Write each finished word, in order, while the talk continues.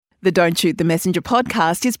The Don't Shoot the Messenger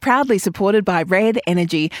podcast is proudly supported by Red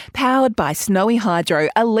Energy, powered by Snowy Hydro,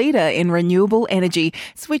 a leader in renewable energy.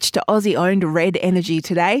 Switch to Aussie-owned Red Energy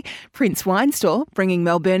today. Prince Wine Store, bringing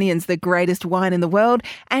Melburnians the greatest wine in the world.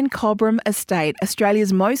 And Cobram Estate,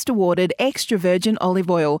 Australia's most awarded extra virgin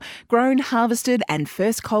olive oil, grown, harvested and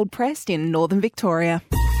first cold pressed in northern Victoria.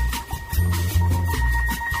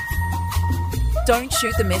 Don't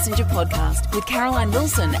Shoot the Messenger podcast with Caroline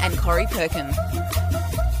Wilson and Corey Perkin.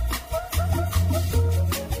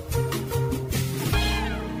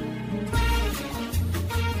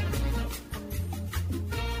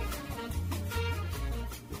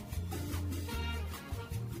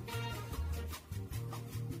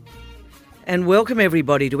 And welcome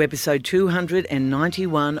everybody to episode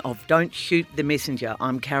 291 of Don't Shoot the Messenger.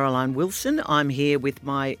 I'm Caroline Wilson. I'm here with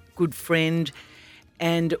my good friend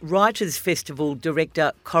and Writers' Festival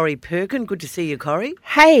director, Corey Perkin. Good to see you, Corey.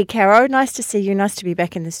 Hey, Caro. Nice to see you. Nice to be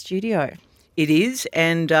back in the studio. It is,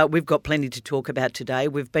 and we've got plenty to talk about today.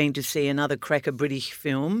 We've been to see another cracker British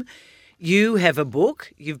film. You have a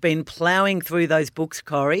book. You've been ploughing through those books,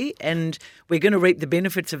 Corey, and we're going to reap the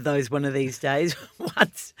benefits of those one of these days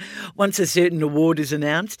once a certain award is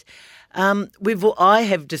announced. I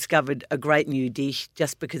have discovered a great new dish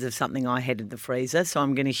just because of something I had in the freezer, so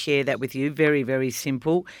I'm going to share that with you. Very, very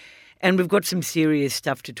simple. And we've got some serious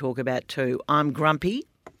stuff to talk about too. I'm grumpy,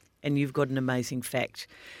 and you've got an amazing fact.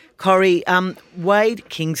 Corey, Wade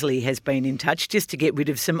Kingsley has been in touch just to get rid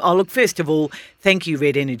of some... Oh, look, first of all, thank you,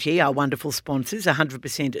 Red Energy, our wonderful sponsors,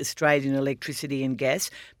 100% Australian electricity and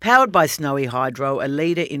gas, powered by Snowy Hydro, a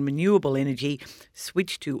leader in renewable energy.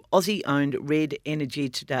 Switch to Aussie-owned Red Energy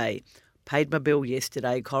today. Paid my bill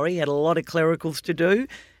yesterday, Corey. Had a lot of clericals to do,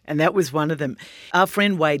 and that was one of them. Our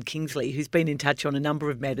friend Wade Kingsley, who's been in touch on a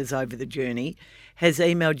number of matters over the journey, has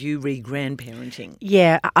emailed you re-grandparenting.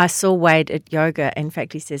 Yeah, I saw Wade at yoga. In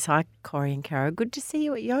fact, he says, hi, Corey and Caro. Good to see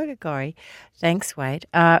you at yoga, Corey. Thanks, Wade.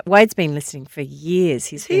 Wade's been listening for years.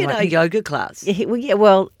 He's been at a yoga class? Yeah,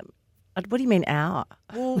 well, what do you mean hour?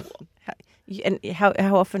 Well, and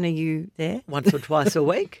how often are you there? Once or twice a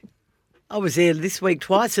week. I was there this week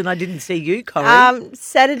twice and I didn't see you, Corey.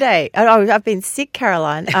 Saturday. Oh, I've been sick,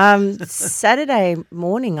 Caroline. Saturday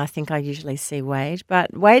morning, I think I usually see Wade.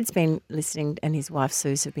 But Wade's been listening, and his wife,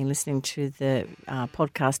 Suze, have been listening to the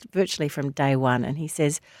podcast virtually from day one. And he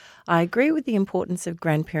says, I agree with the importance of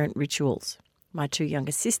grandparent rituals. My two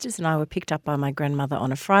younger sisters and I were picked up by my grandmother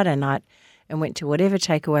on a Friday night and went to whatever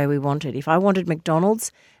takeaway we wanted. If I wanted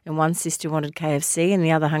McDonald's and one sister wanted KFC and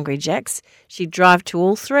the other Hungry Jack's, she'd drive to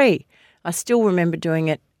all three. I still remember doing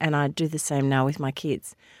it, and I do the same now with my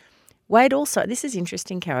kids. Wade also, this is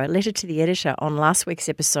interesting, Caro, letter to the editor. On last week's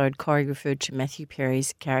episode, Corey referred to Matthew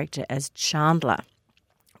Perry's character as Chandler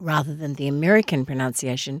rather than the American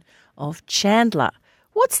pronunciation of Chandler.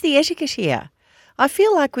 What's the etiquette here? I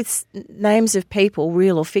feel like with names of people,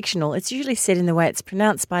 real or fictional, it's usually said in the way it's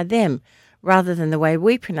pronounced by them rather than the way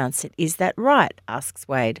we pronounce it. Is that right? Asks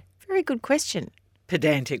Wade. Very good question.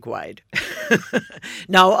 Pedantic Wade.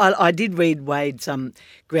 No, I did read Wade's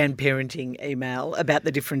grandparenting email about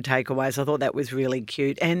the different takeaways. I thought that was really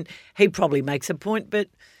cute. And he probably makes a point, but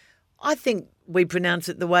I think we pronounce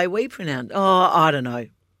it the way we pronounce it. Oh, I don't know.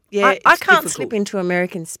 Yeah, I can't difficult. slip into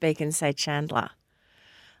American speak and say Chandler.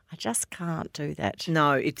 I just can't do that.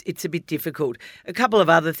 No, it's a bit difficult. A couple of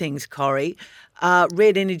other things, Corey.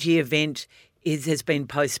 Red Energy event has been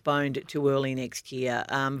postponed to early next year.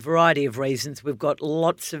 Variety of reasons. We've got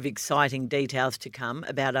lots of exciting details to come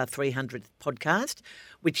about our 300th podcast,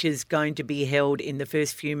 which is going to be held in the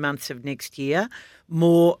first few months of next year.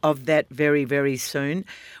 More of that very, very soon.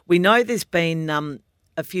 We know there's been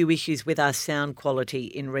a few issues with our sound quality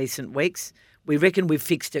in recent weeks. We reckon we've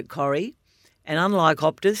fixed it, Corey. And unlike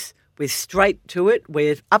Optus, we're straight to it.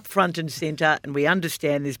 We're up front and centre, and we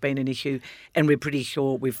understand there's been an issue, and we're pretty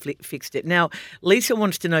sure we've fixed it. Now, Lisa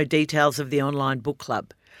wants to know details of the online book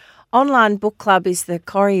club. Online book club is the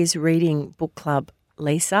Corey is Reading book club,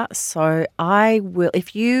 Lisa. So I will,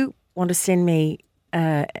 if you want to send me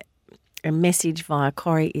a message via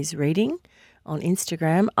Corey is Reading on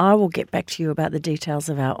Instagram, I will get back to you about the details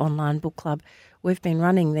of our online book club. We've been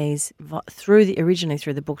running these originally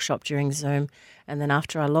through the bookshop during Zoom, and then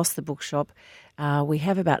after I lost the bookshop, we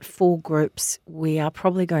have about 4 groups. We are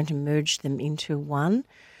probably going to merge them into one.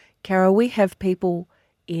 Cara, we have people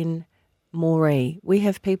in Moree, we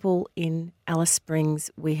have people in Alice Springs,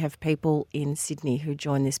 we have people in Sydney who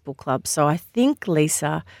join this book club. So I think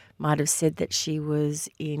Lisa might have said that she was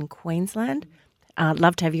in Queensland. I'd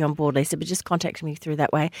love to have you on board, Lisa, but just contact me through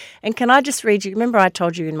that way. And can I just read you, remember I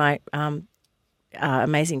told you in my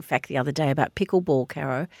amazing fact the other day about pickleball,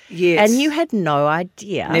 Caro. Yes. And you had no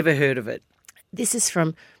idea. Never heard of it. This is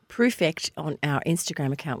from Proofect on our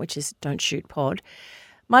Instagram account, which is Don't Shoot Pod.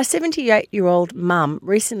 My 78-year-old mum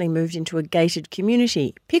recently moved into a gated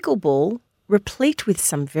community. Pickleball, replete with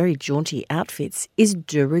some very jaunty outfits, is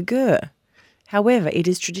de rigueur. However, it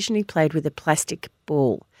is traditionally played with a plastic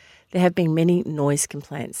ball. There have been many noise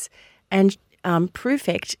complaints. And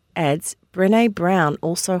Proofect adds, Brené Brown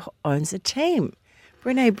also owns a team.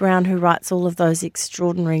 Brené Brown, who writes all of those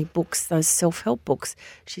extraordinary books, those self-help books.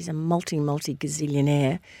 She's a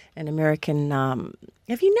multi-gazillionaire, an American.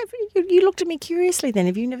 Have you never? You looked at me curiously. Then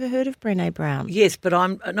have you never heard of Brené Brown? Yes, but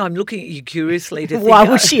I'm looking at you curiously to think. Why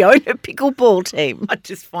would she own a pickleball team? I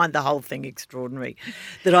just find the whole thing extraordinary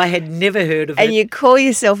that I had never heard of it. And you call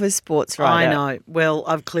yourself a sports writer. I know. Well,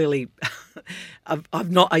 I've clearly, I've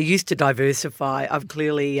not. I used to diversify. I've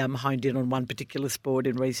clearly honed in on one particular sport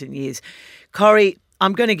in recent years. Corrie,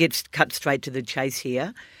 I'm going to get cut straight to the chase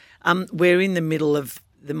here. We're in the middle of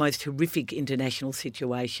the most horrific international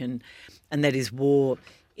situation, and that is war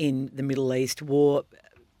in the Middle East, war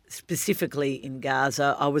specifically in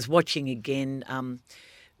Gaza. I was watching again.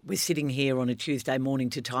 We're sitting here on a Tuesday morning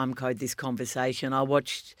to timecode this conversation. I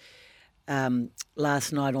watched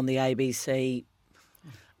last night on the ABC.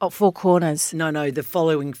 Oh, Four Corners. No, the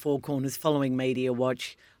following Four Corners, following Media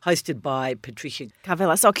Watch, hosted by Patricia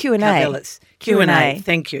Carvelis. Oh, Q&A. Carvelis. Q&A.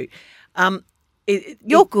 Thank you.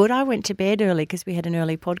 You're good. I went to bed early because we had an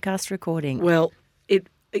early podcast recording. Well,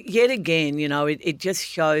 yet again, it just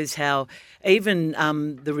shows how even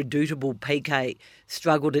the redoubtable PK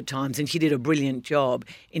struggled at times, and she did a brilliant job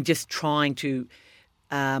in just trying to,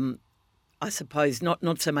 I suppose,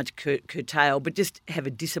 not so much curtail, but just have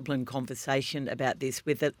a disciplined conversation about this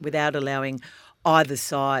without allowing either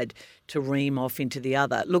side to ream off into the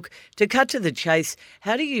other. Look, to cut to the chase,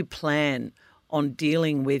 how do you plan on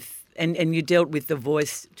dealing with, and you dealt with The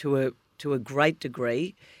Voice to a great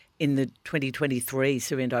degree in the 2023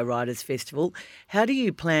 Sorrento Writers Festival. How do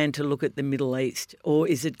you plan to look at the Middle East, or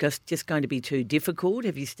is it just going to be too difficult?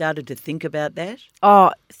 Have you started to think about that?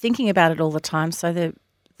 Oh, thinking about it all the time. So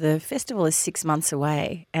the festival is 6 months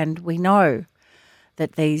away, and we know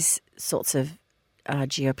that these sorts of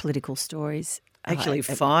geopolitical stories... Actually,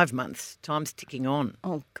 5 months. Time's ticking on.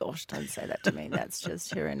 Oh gosh, don't say that to me. That's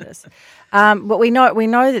just horrendous. But we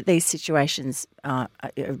know that these situations are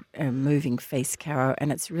moving feast, Caro,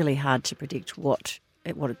 and it's really hard to predict what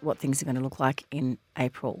things are going to look like in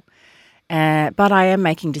April. But I am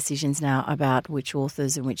making decisions now about which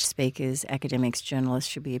authors and which speakers, academics, journalists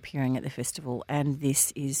should be appearing at the festival, and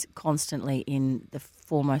this is constantly in the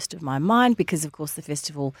foremost of my mind because, of course, the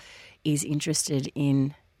festival is interested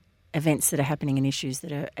in events that are happening and issues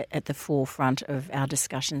that are at the forefront of our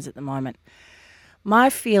discussions at the moment. My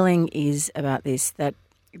feeling is about this, that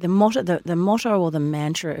the motto or the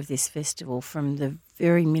mantra of this festival from the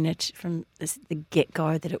very minute, from the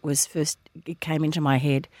get-go that it came into my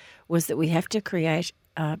head, was that we have to create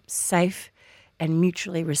safe and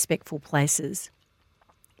mutually respectful places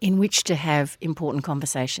in which to have important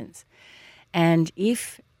conversations. And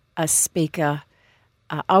if a speaker...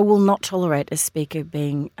 I will not tolerate a speaker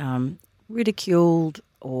being ridiculed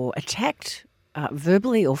or attacked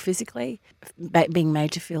verbally or physically, being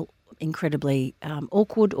made to feel incredibly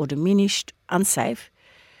awkward or diminished, unsafe.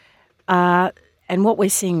 And what we're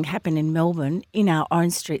seeing happen in Melbourne, in our own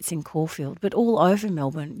streets in Caulfield, but all over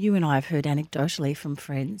Melbourne, you and I have heard anecdotally from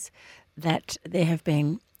friends that there have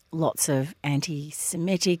been lots of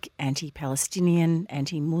anti-Semitic, anti-Palestinian,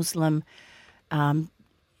 anti-Muslim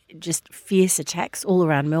just fierce attacks all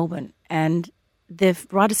around Melbourne, and the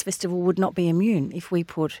Writers' Festival would not be immune if we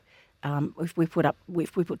put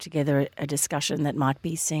together a discussion that might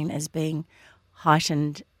be seen as being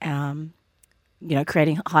heightened,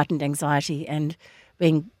 creating heightened anxiety and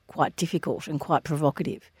being quite difficult and quite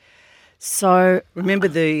provocative. So remember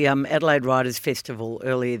the Adelaide Writers' Festival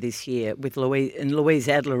earlier this year with Louise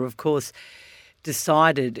Adler, of course,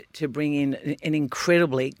 decided to bring in an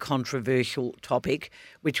incredibly controversial topic,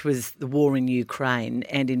 which was the war in Ukraine,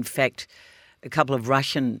 and in fact a couple of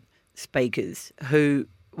Russian speakers who,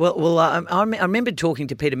 I remember talking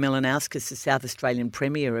to Peter Malinauskas, the South Australian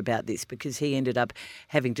Premier, about this because he ended up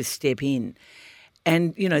having to step in.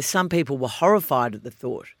 And, some people were horrified at the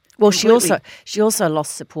thought. Well, she also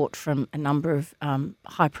lost support from a number of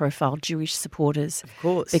high-profile Jewish supporters, of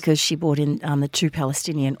course, because she brought in the two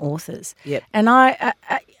Palestinian authors. Yep. And I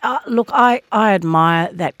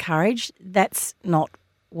admire that courage. That's not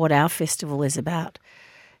what our festival is about.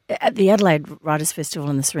 At the Adelaide Writers' Festival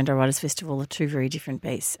and the Sorrento Writers' Festival are two very different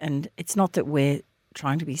beasts, and it's not that we're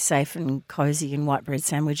trying to be safe and cosy and white bread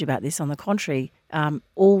sandwich about this. On the contrary,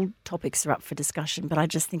 All topics are up for discussion, but I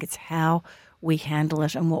just think it's how we handle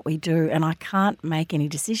it and what we do. And I can't make any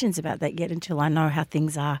decisions about that yet until I know how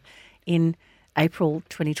things are in April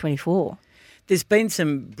 2024. There's been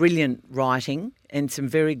some brilliant writing and some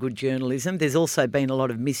very good journalism. There's also been a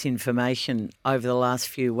lot of misinformation over the last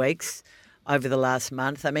few weeks, over the last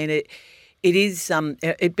month. I mean,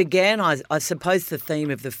 it began, I suppose, the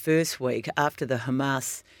theme of the first week after the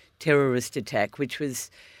Hamas terrorist attack, which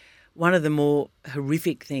was one of the more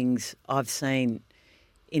horrific things I've seen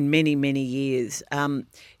in many, many years.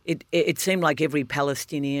 It seemed like every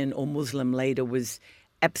Palestinian or Muslim leader was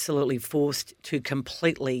absolutely forced to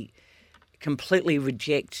completely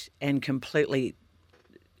reject and completely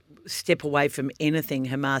step away from anything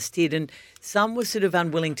Hamas did. And some were sort of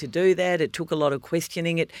unwilling to do that. It took a lot of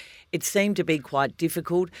questioning. It seemed to be quite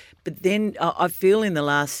difficult. But then I feel in the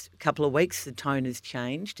last couple of weeks the tone has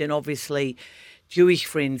changed. And obviously Jewish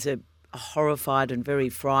friends are horrified and very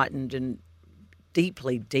frightened and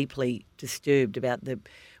deeply, deeply disturbed about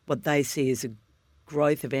what they see as a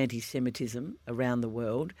growth of anti-Semitism around the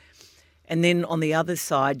world. And then on the other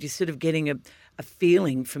side, you're sort of getting a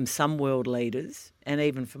feeling from some world leaders and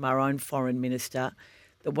even from our own foreign minister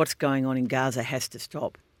that what's going on in Gaza has to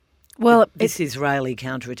stop. Well, this Israeli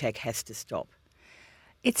counterattack has to stop.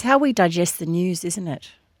 It's how we digest the news, isn't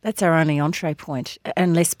it? That's our only entree point,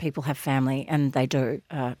 unless people have family, and they do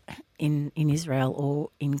in Israel or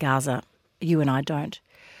in Gaza. You and I don't.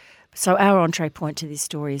 So our entree point to this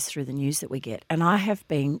story is through the news that we get. And I have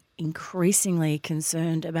been increasingly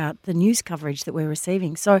concerned about the news coverage that we're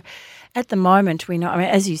receiving. So at the moment, we know, I mean,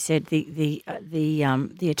 as you said, the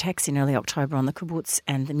attacks in early October on the kibbutz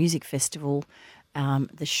and the music festival,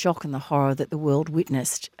 the shock and the horror that the world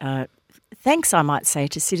witnessed, thanks, I might say,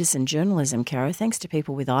 to citizen journalism, Caro, thanks to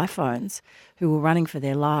people with iPhones who were running for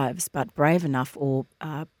their lives but brave enough or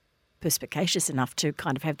perspicacious enough to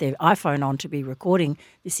kind of have their iPhone on to be recording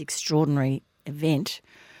this extraordinary event,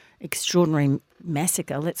 extraordinary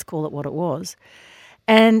massacre, let's call it what it was.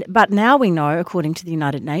 But now we know, according to the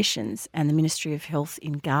United Nations and the Ministry of Health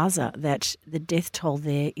in Gaza, that the death toll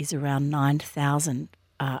there is around 9,000,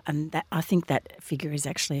 and that, I think that figure is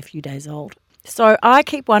actually a few days old. So I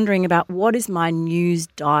keep wondering about what is my news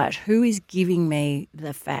diet, who is giving me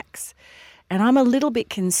the facts. And I'm a little bit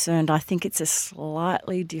concerned. I think it's a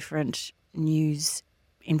slightly different news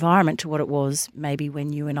environment to what it was maybe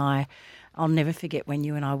when you and I'll never forget when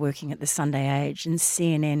you and I were working at the Sunday Age and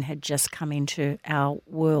CNN had just come into our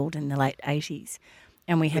world in the late 80s.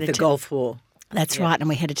 And we had the Gulf War. That's right. And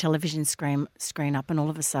we had a television screen up and all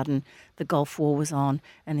of a sudden the Gulf War was on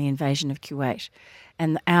and the invasion of Kuwait.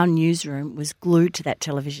 And our newsroom was glued to that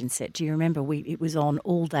television set. Do you remember? It was on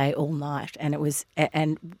all day, all night. And it was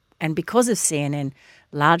and because of CNN,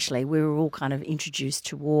 largely, we were all kind of introduced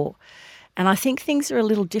to war. And I think things are a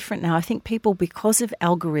little different now. I think people, because of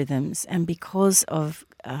algorithms and because of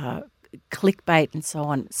clickbait and so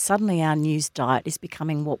on, suddenly our news diet is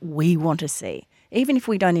becoming what we want to see, even if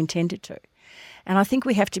we don't intend it to. And I think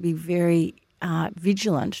we have to be very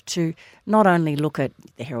vigilant to not only look at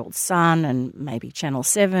the Herald Sun and maybe Channel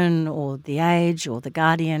 7 or The Age or The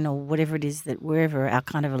Guardian or whatever it is that wherever our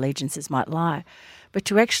kind of allegiances might lie, but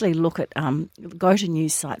to actually look at, go to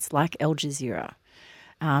news sites like Al Jazeera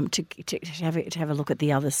to have a look at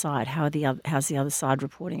the other side. How's the other side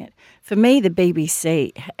reporting it? For me, the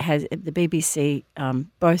BBC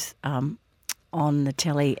both on the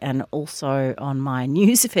telly and also on my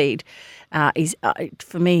news feed is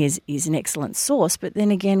for me is an excellent source. But then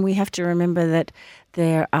again, we have to remember that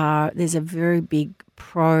there's a very big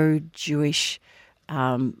pro-Jewish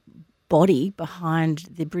body behind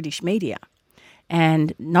the British media.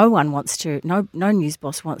 And no news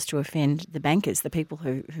boss wants to offend the bankers, the people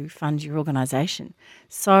who fund your organisation.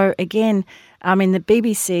 So again, I mean, the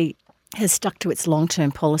BBC has stuck to its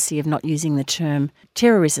long-term policy of not using the term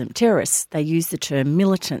terrorists. They use the term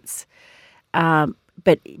militants.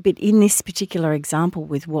 But in this particular example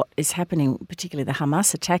with what is happening, particularly the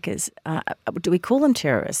Hamas attackers, do we call them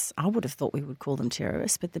terrorists? I would have thought we would call them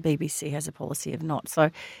terrorists, but the BBC has a policy of not. So,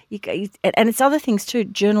 and it's other things too.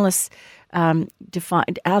 Journalists are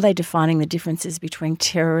they defining the differences between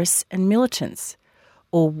terrorists and militants,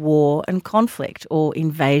 or war and conflict, or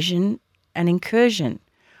invasion and incursion,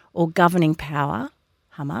 or governing power,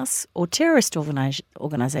 Hamas, or terrorist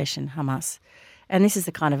organisation, Hamas? And this is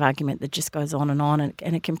the kind of argument that just goes on, and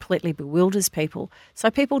it completely bewilders people.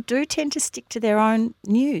 So people do tend to stick to their own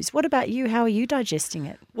news. What about you? How are you digesting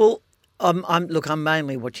it? Well, I'm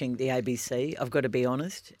mainly watching the ABC, I've got to be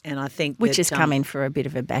honest. And I think Which has come in for a bit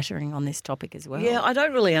of a battering on this topic as well. Yeah, I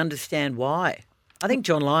don't really understand why. I think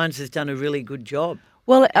John Lyons has done a really good job.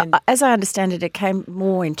 Well, And- as I understand it, it came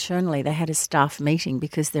more internally. They had a staff meeting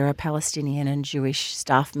because there are Palestinian and Jewish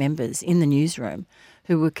staff members in the newsroom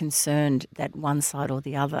who were concerned that one side or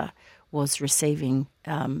the other was receiving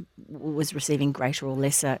greater or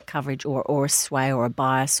lesser coverage, or a sway or a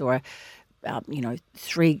bias, or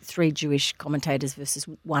three Jewish commentators versus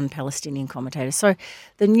one Palestinian commentator. So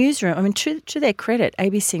the newsroom, I mean, to their credit,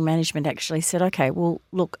 ABC management actually said, okay, well,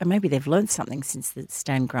 look, and maybe they've learned something since the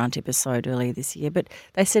Stan Grant episode earlier this year, but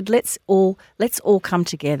they said, let's all come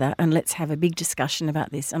together and let's have a big discussion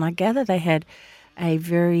about this. And I gather they had a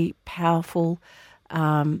very powerful,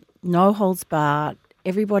 no holds barred,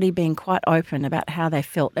 everybody being quite open about how they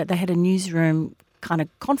felt. They had a newsroom kind of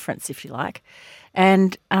conference, if you like,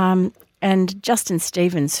 and Justin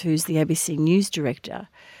Stevens, who's the ABC News director,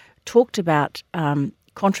 talked about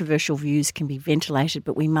controversial views can be ventilated,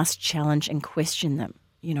 but we must challenge and question them.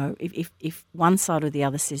 You know, if one side or the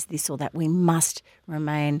other says this or that, we must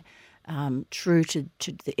remain true to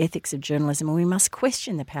the ethics of journalism, and we must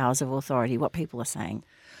question the powers of authority, what people are saying.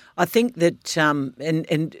 I think that,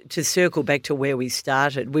 and to circle back to where we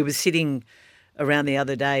started, we were sitting around the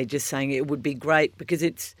other day just saying it would be great because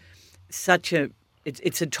it's such a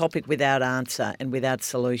It's a topic without answer and without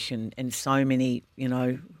solution, and so many,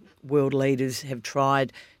 world leaders have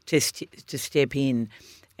tried to step in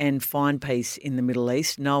and find peace in the Middle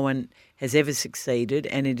East. No one has ever succeeded,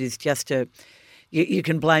 and it is just you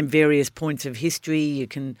can blame various points of history. You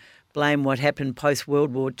can blame what happened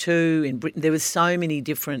post-World War II in Britain. There were so many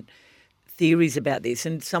different theories about this,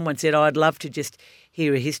 and someone said, I'd love to just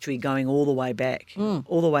hear a history going all the way back,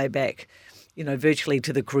 virtually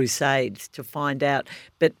to the Crusades to find out,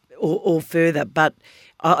 or further. But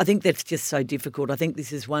I think that's just so difficult. I think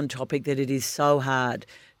this is one topic that it is so hard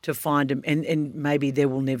to find, and maybe there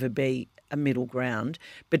will never be a middle ground.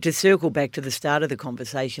 But to circle back to the start of the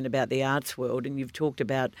conversation about the arts world, and you've talked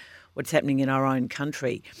about what's happening in our own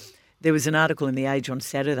country, there was an article in The Age on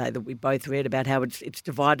Saturday that we both read about how it's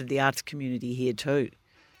divided the arts community here too.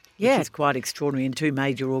 Yeah. Which is quite extraordinary in two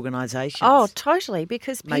major organisations. Oh, totally,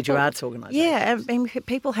 because major arts organisations. Yeah, I mean,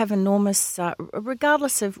 people have enormous,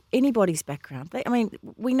 regardless of anybody's background.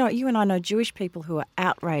 We know, you and I know Jewish people who are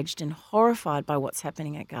outraged and horrified by what's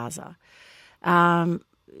happening at Gaza.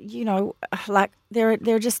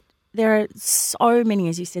 There are so many,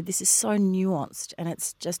 as you said, this is so nuanced and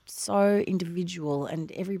it's just so individual,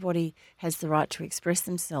 and everybody has the right to express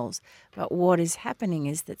themselves. But what is happening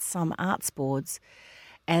is that some arts boards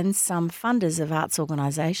and some funders of arts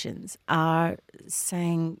organisations are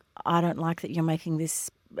saying, I don't like that you're making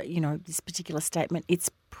this, this particular statement.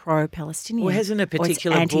 It's pro-Palestinian. Well, hasn't a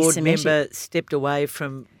particular board member stepped away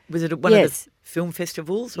from, was it one of the film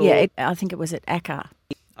festivals? Or? Yeah, I think it was at ACCA.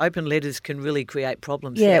 Open letters can really create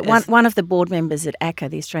problems. Yeah, one of the board members at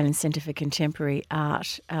ACCA, the Australian Centre for Contemporary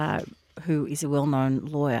Art, who is a well-known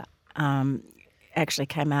lawyer, actually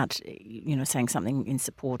came out, saying something in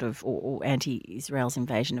support of or anti-Israel's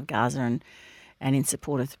invasion of Gaza and in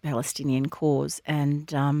support of the Palestinian cause, and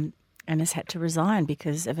has had to resign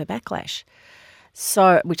because of a backlash.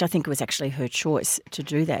 So, which I think was actually her choice to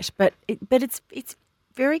do that. But it's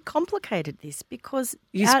very complicated, this, because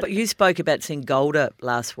you spoke about seeing Golda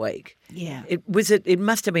last week. Yeah, it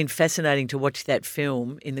must have been fascinating to watch that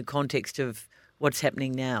film in the context of what's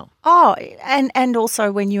happening now. Oh, and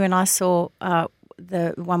also when you and I saw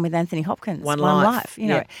the one with Anthony Hopkins, One Life,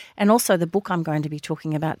 and also the book I'm going to be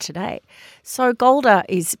talking about today. So Golda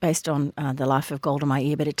is based on the life of Golda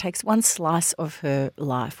Meir, but it takes one slice of her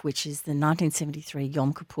life, which is the 1973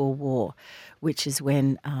 Yom Kippur War, which is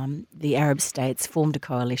when the Arab states formed a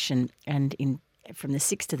coalition, and from the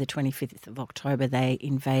 6th to the 25th of October they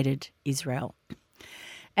invaded Israel,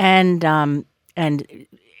 and in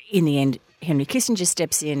the end Henry Kissinger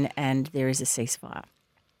steps in and there is a ceasefire.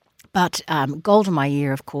 But Golda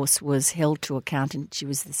Meir, of course, was held to account, and she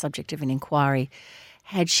was the subject of an inquiry.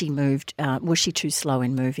 Had she moved? Was she too slow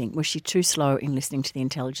in moving? Was she too slow in listening to the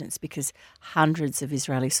intelligence? Because hundreds of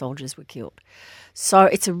Israeli soldiers were killed. So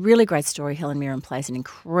it's a really great story. Helen Mirren plays an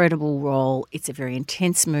incredible role. It's a very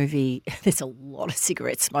intense movie. There's a lot of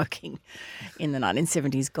cigarette smoking in the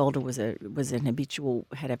 1970s. Golda was an habitual,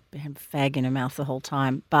 had a fag in her mouth the whole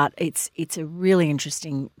time. But it's a really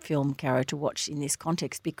interesting film, Caro, to watch in this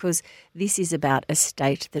context, because this is about a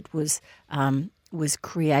state that was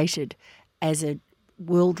created as a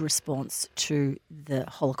world response to the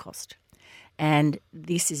Holocaust. And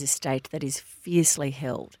this is a state that is fiercely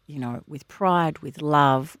held, with pride, with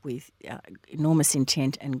love, with enormous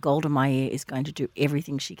intent, and Golda Meir is going to do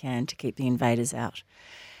everything she can to keep the invaders out.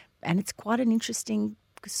 And it's quite an interesting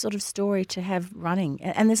sort of story to have running.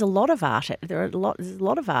 And there's a lot of art. There's a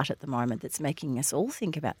lot of art at the moment that's making us all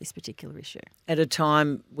think about this particular issue. At a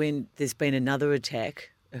time when there's been another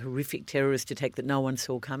attack, a horrific terrorist attack that no one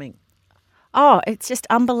saw coming. Oh, it's just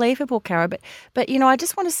unbelievable, Cara. But I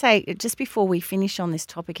just want to say, just before we finish on this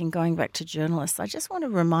topic and going back to journalists, I just want to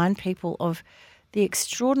remind people of the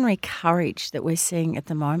extraordinary courage that we're seeing at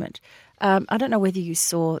the moment. I don't know whether you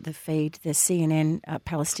saw the feed, the CNN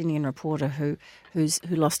Palestinian reporter who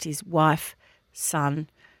lost his wife, son,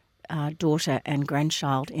 daughter and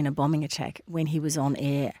grandchild in a bombing attack when he was on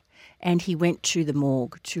air. And he went to the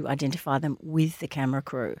morgue to identify them with the camera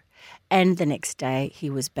crew. And the next day he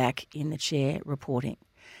was back in the chair reporting.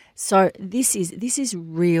 So this is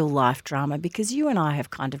real life drama, because you and I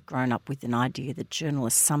have kind of grown up with an idea that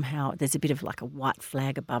journalists somehow, there's a bit of like a white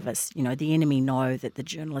flag above us. The enemy know that the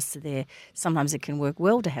journalists are there. Sometimes it can work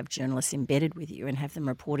well to have journalists embedded with you and have them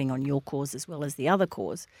reporting on your cause as well as the other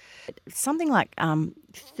cause. Something like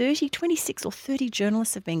 26 or 30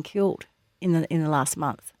 journalists have been killed in the last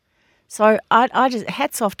month. So I just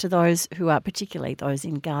hats off to those who are, particularly those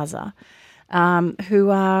in Gaza, who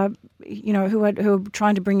are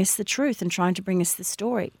trying to bring us the truth and trying to bring us the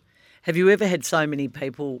story. Have you ever had so many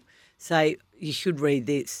people say, you should read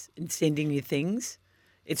this, and sending you things?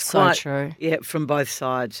 It's so quite true. Yeah, from both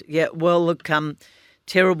sides. Yeah, well, look,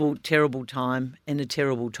 terrible, terrible time and a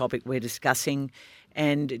terrible topic we're discussing,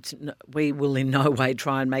 and we will in no way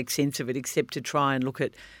try and make sense of it except to try and look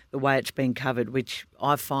at the way it's been covered, which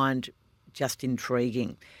I find just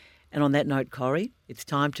intriguing. And on that note, Corrie, it's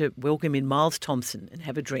time to welcome in Miles Thompson and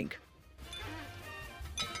have a drink.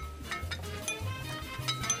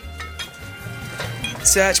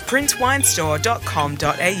 Search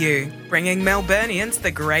princewinestore.com.au, bringing Melburnians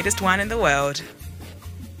the greatest wine in the world.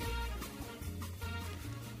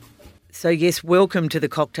 So yes, welcome to the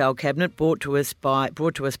Cocktail Cabinet, brought to us by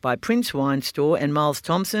Prince Wine Store and Miles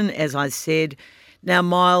Thompson, as I said. Now,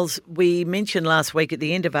 Miles, we mentioned last week at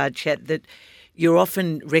the end of our chat that you're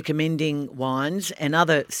often recommending wines and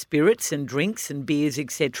other spirits and drinks and beers,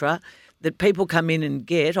 etc., that people come in and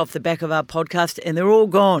get off the back of our podcast, and they're all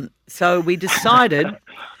gone. So we decided...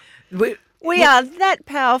 We are that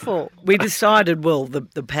powerful. We decided, well,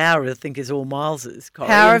 the power, I think, is all Miles's.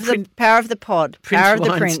 Power of the pod. Power of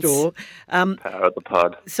the Prince. Store. Power of the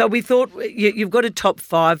pod. So we thought you've got a top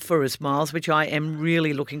 5 for us, Miles, which I am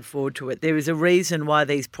really looking forward to it. There is a reason why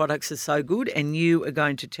these products are so good, and you are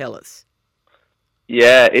going to tell us.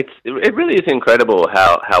 Yeah, it really is incredible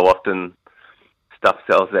how often stuff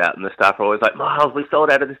sells out, and the staff are always like, Miles, we sold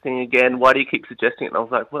out of this thing again. Why do you keep suggesting it? And I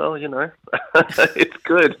was like, well, it's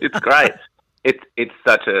good. It's great.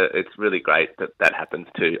 It's really great that happens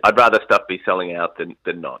too. I'd rather stuff be selling out than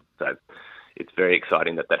not. So it's very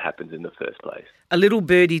exciting that happens in the first place. A little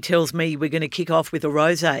birdie tells me we're going to kick off with a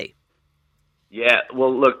rosé. Yeah,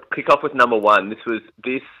 well, look, kick off with number 1.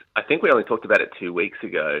 I think we only talked about it 2 weeks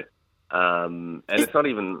ago. And it's not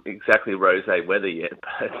even exactly rosé weather yet,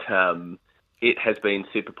 but it has been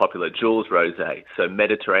super popular. Jules Rosé, so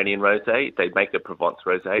Mediterranean rosé. They make the Provence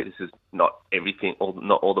rosé. This is not everything.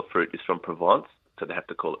 Not all the fruit is from Provence, so they have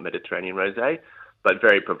to call it Mediterranean rosé. But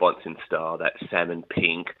very Provence in style. That salmon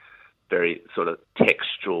pink, very sort of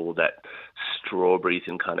textural. That strawberries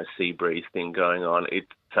and kind of sea breeze thing going on.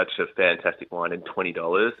 It's such a fantastic wine, and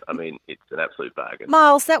 $20. I mean, it's an absolute bargain.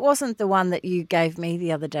 Miles, that wasn't the one that you gave me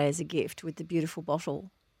the other day as a gift with the beautiful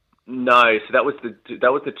bottle. No, so that was the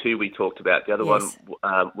 2 we talked about. The other one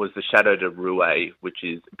was the Chateau de Rouet, which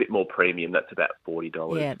is a bit more premium. That's about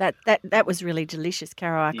 $40. Yeah, that was really delicious,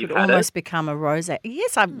 Caro. I could almost become a rosé.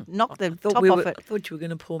 Yes, I knocked the top off it. I thought you were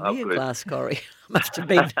going to pour me a glass, Corrie. must have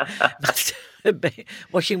been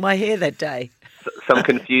washing my hair that day. Some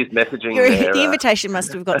confused messaging there. The invitation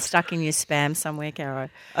must have got stuck in your spam somewhere, Caro.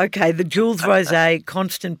 Okay, the Jules Rosé,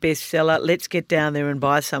 constant bestseller. Let's get down there and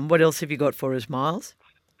buy some. What else have you got for us, Miles?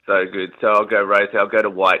 So good. So I'll go rosé. I'll go to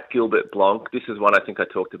white. Gilbert Blanc. This is one I think I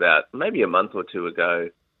talked about maybe a month or two ago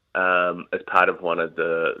as part of one of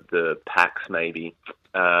the packs maybe.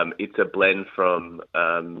 It's a blend from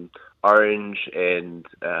orange and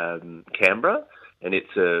Canberra, and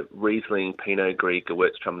it's a Riesling, Pinot Gris,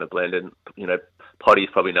 Gewürztraminer blend. And,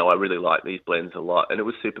 potties probably know I really like these blends a lot, and it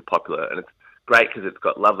was super popular. And it's great because it's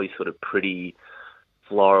got lovely sort of pretty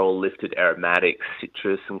floral, lifted aromatics,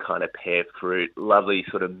 citrus and kind of pear fruit, lovely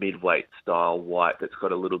sort of mid-weight style white that's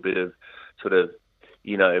got a little bit of sort of,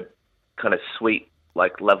 kind of sweet,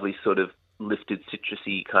 like lovely sort of lifted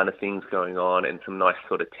citrusy kind of things going on, and some nice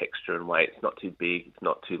sort of texture and weight. It's not too big, it's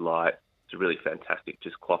not too light. It's a really fantastic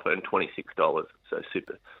just quaffer, and $26. So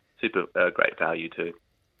super great value too.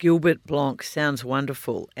 Gilbert Blanc sounds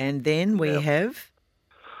wonderful. And then we have...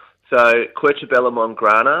 So Quercia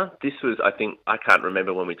Mongrana, this was, I can't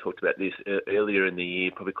remember when we talked about this earlier in the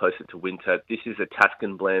year, probably closer to winter. This is a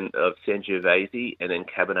Tuscan blend of Sangiovese and then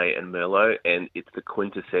Cabernet and Merlot, and it's the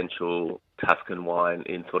quintessential Tuscan wine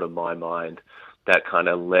in sort of my mind. That kind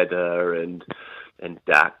of leather and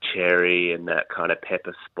dark cherry and that kind of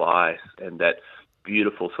pepper spice and that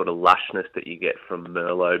beautiful sort of lushness that you get from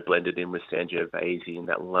Merlot blended in with Sangiovese and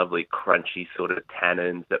that lovely crunchy sort of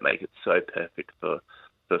tannins that make it so perfect for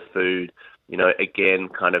food. Again,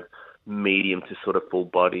 kind of medium to sort of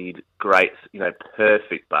full-bodied, great,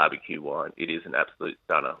 perfect barbecue wine. It is an absolute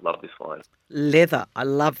stunner. Love this wine. Leather. I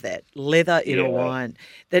love that. Leather in a wine.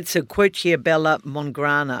 That's a Quercia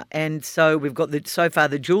Mongrana. And so we've got so far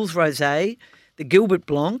the Jules Rosé, the Gilbert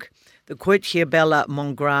Blanc, the Quercia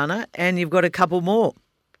Mongrana, and you've got a couple more.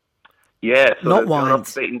 Yeah. Not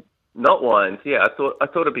wines. Not wines, yeah. I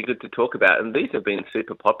thought it'd be good to talk about, and these have been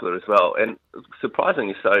super popular as well, and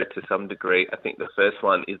surprisingly so to some degree. I think the first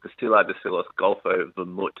one is the Sila de Silos Golfo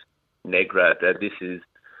Vermouth Negra. This is,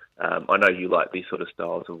 I know you like these sort of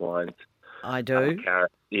styles of wines. I do.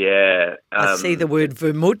 Yeah. I see the word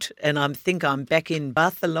vermouth, and I think I'm back in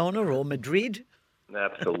Barcelona or Madrid.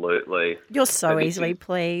 Absolutely. You're so easily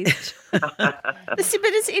pleased. But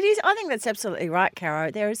it is. I think that's absolutely right, Caro.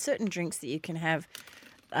 There are certain drinks that you can have,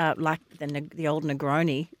 like the old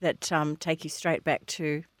Negroni, that take you straight back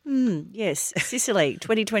to, yes, Sicily,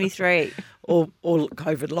 2023. or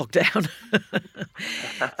COVID lockdown.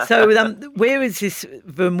 So where is this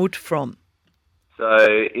vermouth from? So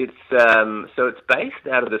it's based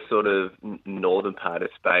out of the sort of northern part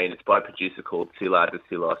of Spain. It's by a producer called Sila de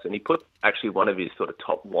Silos, and he put actually one of his sort of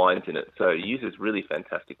top wines in it. So he uses really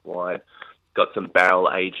fantastic wine. Got some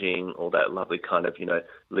barrel aging, all that lovely kind of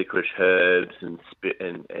licorice herbs and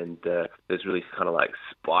there's really kind of like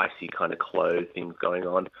spicy kind of clove things going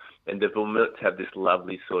on. And the vermouths have this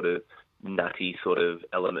lovely sort of nutty sort of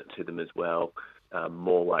element to them as well,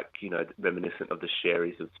 more like reminiscent of the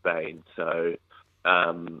sherries of Spain. So.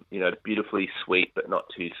 Beautifully sweet, but not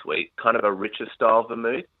too sweet. Kind of a richer style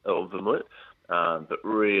vermouth, but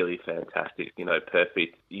really fantastic.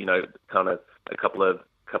 Perfect. Kind of a couple of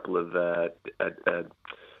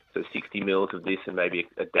so 60 mils of this, and maybe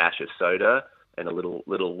a dash of soda and a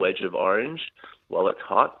little wedge of orange. While it's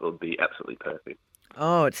hot, it will be absolutely perfect.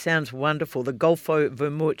 Oh, it sounds wonderful. The Golfo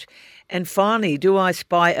Vermouth. And finally, do I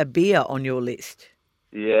spy a beer on your list?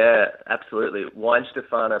 Yeah, absolutely.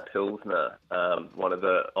 Weinstefana Pilsner, one of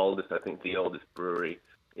the oldest, I think the oldest brewery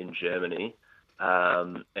in Germany,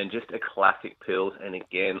 and just a classic pils. And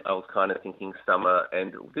again, I was kind of thinking summer,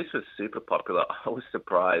 and this was super popular. I was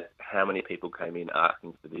surprised how many people came in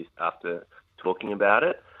asking for this after talking about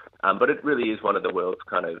it. But it really is one of the world's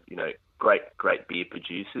kind of, great beer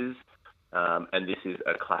producers. And this is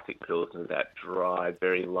a classic Pilsner, that dry,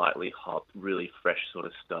 very lightly hopped, really fresh sort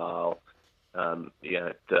of style.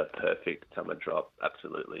 The perfect summer drop,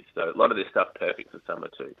 absolutely. So a lot of this stuff perfect for summer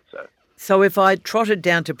too. So if I trotted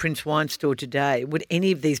down to Prince Wine Store today, would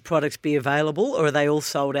any of these products be available, or are they all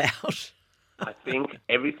sold out? I think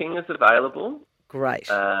everything is available.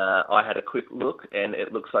 Great. I had a quick look, and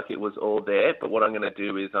it looks like it was all there. But what I'm going to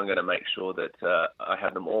do is I'm going to make sure that I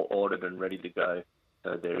have them all ordered and ready to go.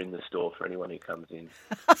 So they're in the store for anyone who comes in.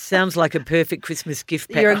 Sounds like a perfect Christmas gift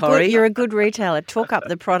pack, Corey. You're a good retailer. Talk up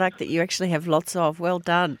the product that you actually have lots of. Well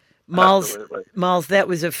done. Miles, that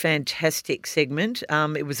was a fantastic segment.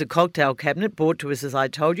 It was a cocktail cabinet brought to us, as I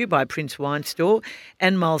told you, by Prince Wine Store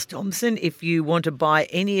and Miles Thompson. If you want to buy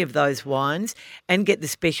any of those wines and get the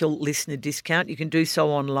special listener discount, you can do so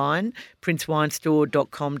online,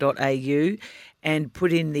 princewinestore.com.au, and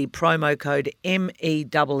put in the promo code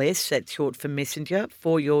MESS, that's short for messenger,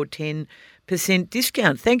 for your 10%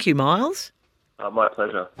 discount. Thank you, Miles. My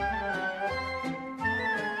pleasure.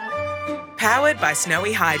 Powered by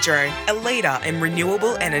Snowy Hydro, a leader in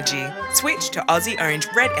renewable energy. Switch to Aussie-owned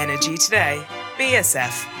Red Energy today.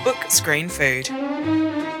 BSF. Book Screen Food.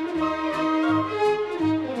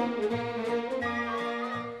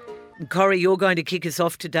 Corey, you're going to kick us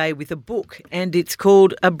off today with a book, and it's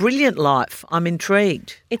called A Brilliant Life. I'm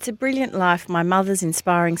intrigued. It's A Brilliant Life, My Mother's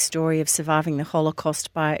Inspiring Story of Surviving the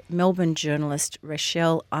Holocaust, by Melbourne journalist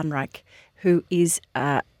Rachelle Unruh, who is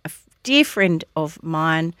a dear friend of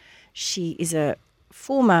mine. She is a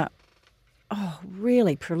former,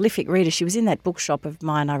 really prolific reader. She was in that bookshop of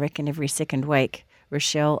mine, I reckon, every second week.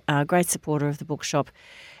 Rachelle, a great supporter of the bookshop.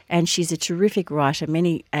 And she's a terrific writer.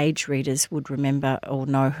 Many age readers would remember or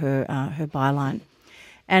know her byline.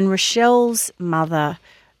 And Rachelle's mother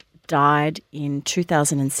died in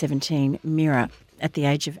 2017, Mira, at the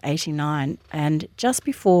age of 89. And just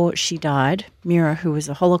before she died, Mira, who was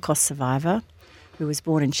a Holocaust survivor, who was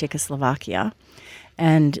born in Czechoslovakia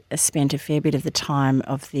and spent a fair bit of the time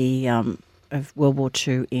of the of World War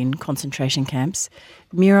II in concentration camps,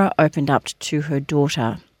 Mira opened up to her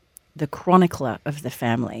daughter, the chronicler of the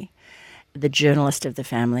family, the journalist of the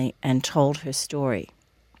family, and told her story.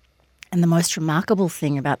 And the most remarkable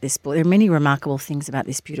thing about this book, there are many remarkable things about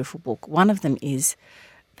this beautiful book. One of them is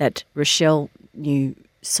that Rochelle knew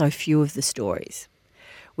so few of the stories,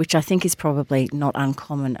 which I think is probably not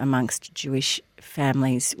uncommon amongst Jewish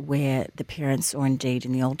families where the parents, or indeed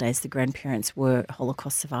in the old days the grandparents, were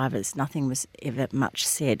Holocaust survivors. Nothing was ever much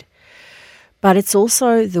said. But it's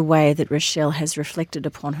also the way that Rochelle has reflected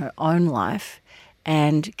upon her own life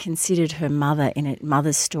and considered her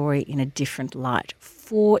mother's story in a different light.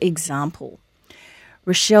 For example,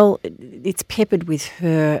 Rochelle, it's peppered with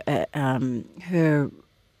her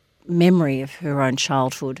memory of her own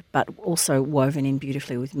childhood, but also woven in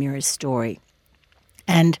beautifully with Mira's story.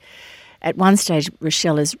 And at one stage,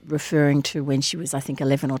 Rochelle is referring to when she was, I think,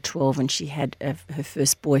 11 or 12, and she had her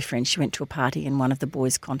first boyfriend. She went to a party, and one of the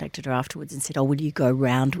boys contacted her afterwards and said, "Oh, will you go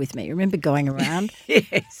round with me?" Remember going around?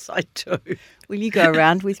 Yes, I do. Will you go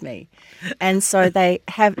around with me? And so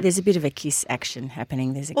there's a bit of a kiss action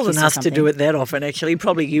happening. There's a Wasn't kiss or us to something. do it that often, actually.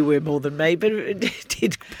 Probably you were more than me, but it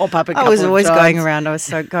did pop up a couple of times. I was always going around. I was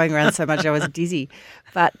going around so much I was dizzy.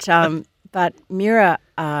 But Mira,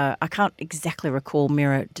 I can't exactly recall.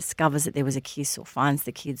 Mira discovers that there was a kiss or finds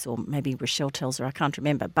the kids, or maybe Rochelle tells her. I can't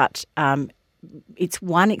remember. But it's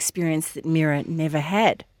one experience that Mira never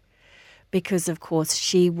had, because, of course,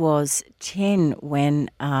 she was 10 when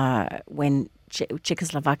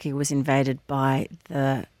Czechoslovakia was invaded by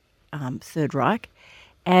the Third Reich,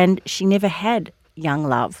 and she never had young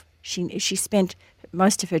love. She spent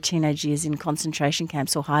most of her teenage years in concentration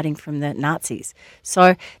camps or hiding from the Nazis.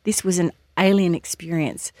 So this was an alien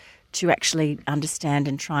experience to actually understand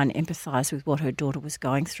and try and empathise with what her daughter was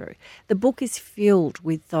going through. The book is filled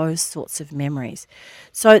with those sorts of memories.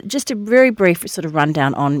 So just a very brief sort of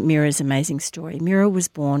rundown on Mira's amazing story. Mira was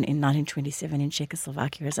born in 1927 in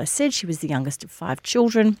Czechoslovakia. As I said, she was the youngest of 5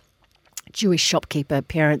 children, Jewish shopkeeper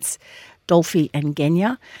parents Dolphy and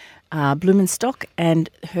Genya Blumenstock, and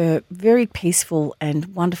her very peaceful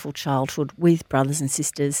and wonderful childhood with brothers and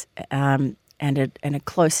sisters and a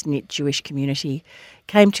close-knit Jewish community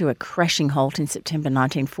came to a crashing halt in September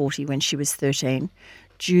 1940 when she was 13.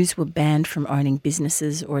 Jews were banned from owning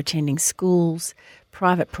businesses or attending schools.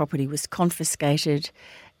 Private property was confiscated.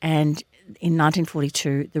 And in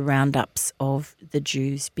 1942, the roundups of the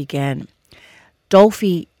Jews began.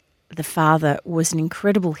 Dolphy, the father, was an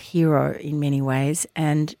incredible hero in many ways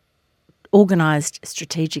and organised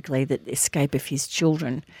strategically the escape of his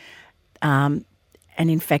children. And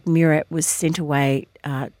in fact, Mira was sent away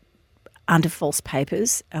under false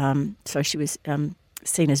papers, so she was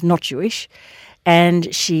seen as not Jewish,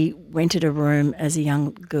 and she rented a room as a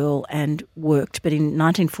young girl and worked. But in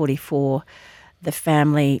 1944, the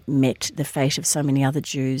family met the fate of so many other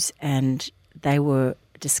Jews, and they were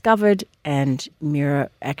discovered, and Mira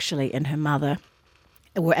actually and her mother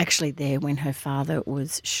were actually there when her father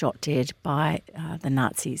was shot dead by the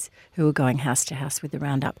Nazis who were going house to house with the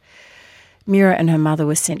roundup. Mira and her mother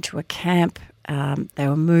were sent to a camp. They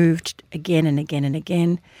were moved again and again and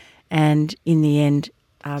again. And in the end,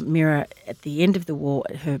 Mira, at the end of the war,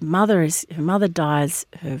 her mother dies,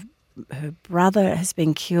 her brother has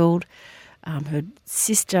been killed, her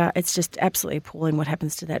sister. It's just absolutely appalling what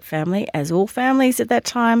happens to that family, as all families at that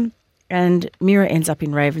time. And Mira ends up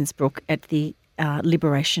in Ravensbrück at the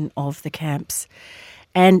liberation of the camps.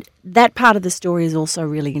 And that part of the story is also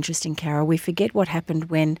really interesting, Cara. We forget what happened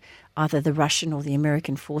when either the Russian or the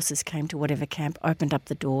American forces came to whatever camp, opened up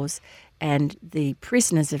the doors, and the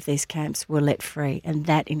prisoners of these camps were let free. And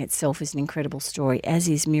that in itself is an incredible story, as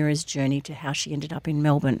is Mira's journey to how she ended up in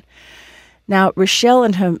Melbourne. Now, Rochelle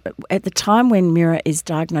and her, at the time when Mira is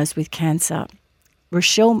diagnosed with cancer,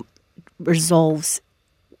 Rochelle resolves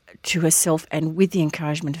to herself and with the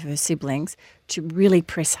encouragement of her siblings to really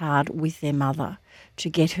press hard with their mother to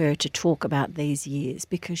get her to talk about these years,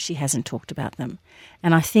 because she hasn't talked about them.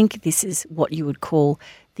 And I think this is what you would call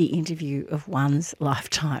the interview of one's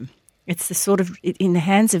lifetime. It's the sort of, in the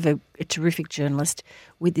hands of a terrific journalist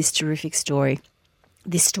with this terrific story,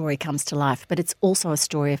 this story comes to life. But it's also a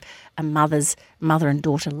story of a mother and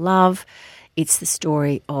daughter love. It's the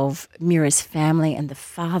story of Mira's family and the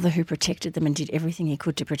father who protected them and did everything he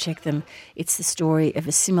could to protect them. It's the story of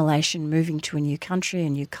assimilation, moving to a new country, a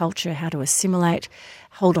new culture, how to assimilate,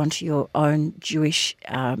 hold on to your own Jewish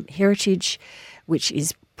heritage, which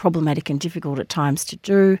is problematic and difficult at times to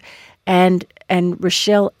do. And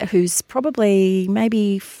Rochelle, who's probably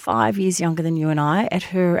maybe 5 years younger than you and I, at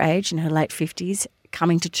her age, in her late 50s,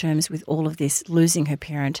 coming to terms with all of this, losing her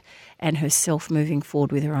parent and herself moving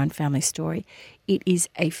forward with her own family story. It is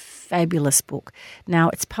a fabulous book. Now,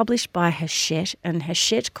 it's published by Hachette, and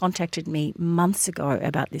Hachette contacted me months ago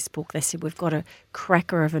about this book. They said, we've got a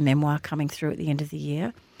cracker of a memoir coming through at the end of the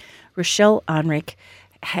year. Rochelle Anrich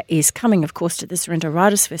is coming, of course, to the Sorrento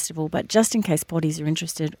Writers Festival, but just in case bodies are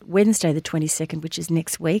interested, Wednesday the 22nd, which is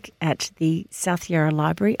next week, at the South Yarra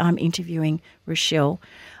Library, I'm interviewing Rochelle.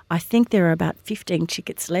 I think there are about 15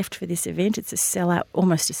 tickets left for this event. It's a sellout,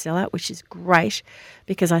 almost a sellout, which is great,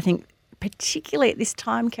 because I think particularly at this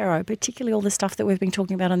time, Caro, particularly all the stuff that we've been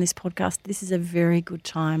talking about on this podcast, this is a very good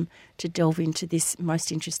time to delve into this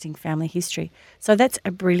most interesting family history. So that's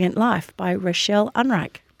A Brilliant Life by Rochelle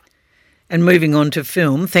Anrich. And moving on to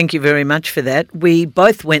film, thank you very much for that. We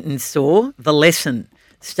both went and saw The Lesson,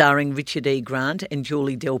 starring Richard E. Grant and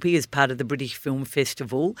Julie Delpy as part of the British Film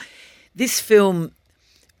Festival. This film,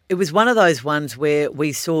 it was one of those ones where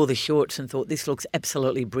we saw the shorts and thought, this looks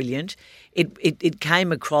absolutely brilliant. It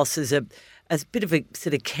came across as a bit of a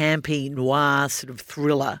sort of campy noir sort of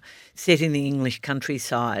thriller set in the English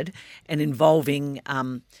countryside and involving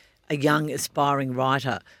a young aspiring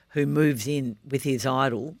writer who moves in with his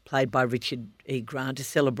idol, played by Richard E. Grant, a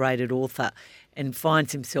celebrated author, and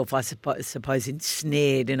finds himself, I suppose,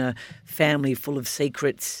 ensnared in a family full of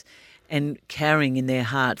secrets and carrying in their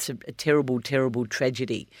hearts a terrible, terrible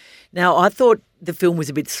tragedy. Now, I thought the film was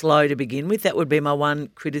a bit slow to begin with. That would be my one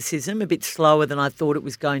criticism, a bit slower than I thought it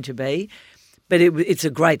was going to be. But it's a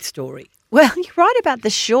great story. Well, you're right about the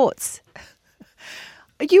shorts.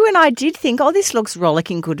 You and I did think, this looks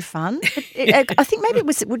rollicking good fun. I think maybe it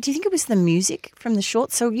was, do you think it was the music from the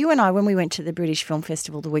shorts? So you and I, when we went to the British Film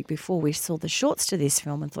Festival the week before, we saw the shorts to this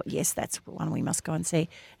film and thought, yes, that's one we must go and see.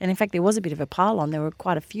 And in fact, there was a bit of a pile on. There were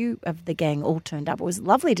quite a few of the gang all turned up. It was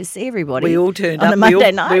lovely to see everybody. We all turned on up. A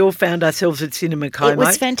Monday night. We all found ourselves at Cinema Como. It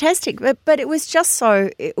was fantastic, but it was just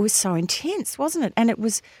so intense, wasn't it? And it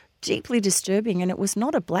was deeply disturbing, and it was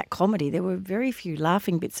not a black comedy. There were very few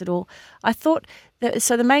laughing bits at all. I thought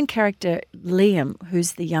so the main character, Liam,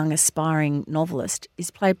 who's the young aspiring novelist,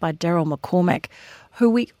 is played by Daryl McCormack,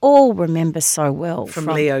 who we all remember so well from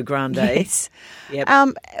Leo Grande. Yes. Yep.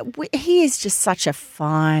 He is just such a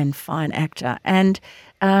fine actor, and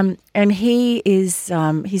he is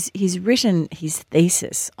he's written his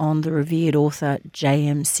thesis on the revered author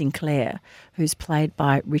J.M. Sinclair, who's played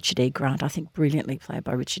by Richard E. Grant. I think brilliantly played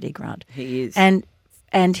by Richard E. Grant. He is,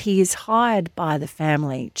 and he is hired by the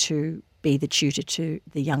family to be the tutor to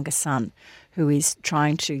the younger son, who is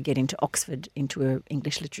trying to get into Oxford into an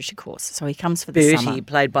English literature course. So he comes for the summer. Bertie,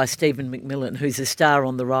 played by Stephen McMillan, who's a star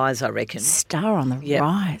on the rise, I reckon. Star on the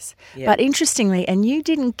rise. Yep. But interestingly, and you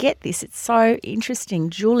didn't get this, it's so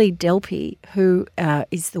interesting, Julie Delpy, who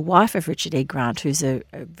is the wife of Richard E. Grant, who's a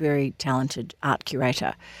very talented art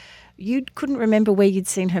curator, you couldn't remember where you'd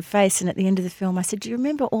seen her face, and at the end of the film I said, do you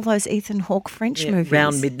remember all those Ethan Hawke French movies?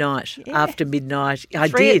 Round midnight, after midnight. I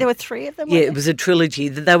did. There were three of them, Yeah, it was a trilogy.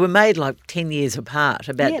 They were made like 10 years apart,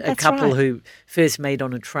 about a couple who first meet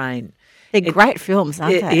on a train. They're great films,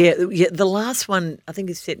 aren't they? Yeah. The last one, I think,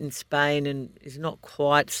 is set in Spain and is not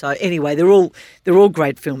quite so. Anyway, they're all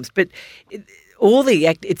great films, but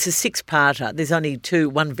it's a six-parter. There's only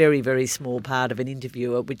one very, very small part of an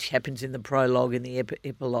interviewer, which happens in the prologue and the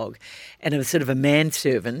epilogue, and a sort of a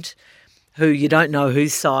manservant who you don't know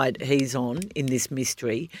whose side he's on in this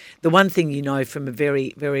mystery. The one thing you know from a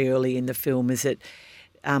very, very early in the film is that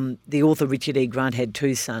the author Richard E. Grant had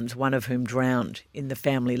two sons, one of whom drowned in the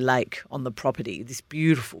family lake on the property, this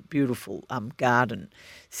beautiful, beautiful garden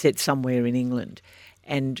set somewhere in England.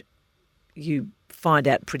 And you find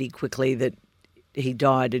out pretty quickly that he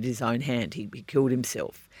died at his own hand. He killed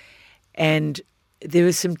himself. And there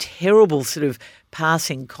are some terrible sort of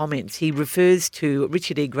passing comments.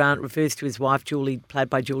 Richard E. Grant refers to his wife, Julie, played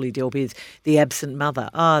by Julie Delpy, as the absent mother.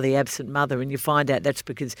 The absent mother. And you find out that's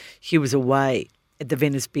because she was away at the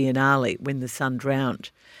Venice Biennale when the son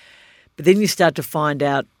drowned. But then you start to find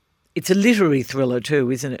out it's a literary thriller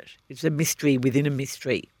too, isn't it? It's a mystery within a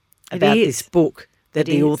mystery about this book that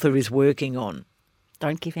the author is working on.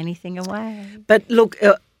 Don't give anything away. But look,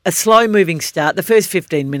 a slow-moving start. The first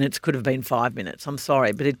 15 minutes could have been 5 minutes. I'm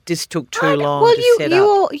sorry, but it just took too long to set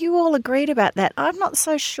up. You all agreed about that. I'm not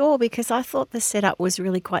so sure because I thought the setup was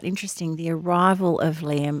really quite interesting. The arrival of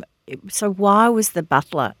Liam. So why was the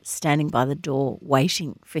butler standing by the door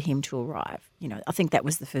waiting for him to arrive? You know, I think that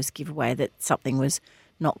was the first giveaway that something was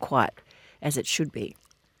not quite as it should be.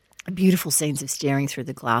 Beautiful scenes of staring through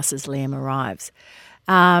the glass as Liam arrives.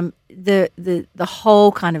 The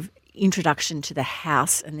whole kind of introduction to the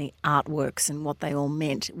house and the artworks and what they all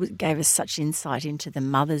meant gave us such insight into the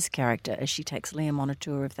mother's character as she takes Liam on a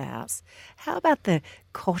tour of the house. How about the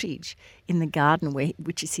cottage in the garden,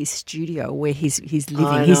 which is his studio, where he's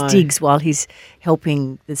living, his digs while he's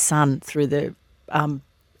helping the son through the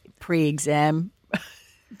pre-exam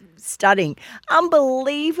studying.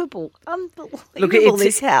 Unbelievable. Look,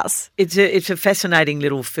 this house. It's a fascinating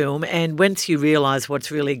little film, and once you realise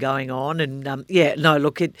what's really going on, and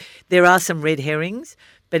there are some red herrings,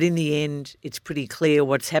 but in the end, it's pretty clear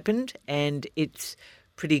what's happened, and it's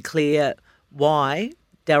pretty clear why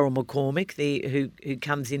Daryl McCormick, who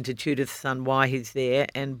comes into Judith's son, why he's there,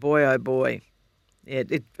 and boy, oh boy.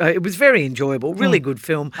 It was very enjoyable, really good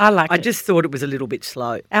film. I liked it. I just thought it was a little bit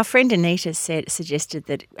slow. Our friend Anita suggested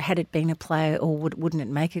that had it been a play, or wouldn't it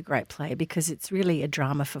make a great play, because it's really a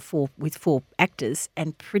drama with four actors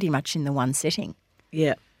and pretty much in the one setting.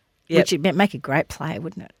 Yeah. Which would make a great play,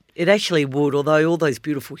 wouldn't it? It actually would, although all those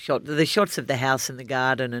beautiful shots, the shots of the house and the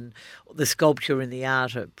garden and the sculpture and the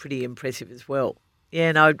art are pretty impressive as well.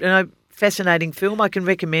 Yeah, no, fascinating film. I can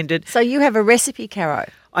recommend it. So you have a recipe, Caro.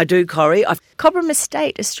 I do, Corrie. Cobram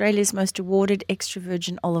Estate, Australia's most awarded extra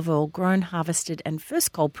virgin olive oil, grown, harvested and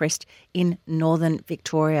first cold pressed in northern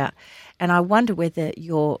Victoria. And I wonder whether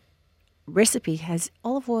your recipe has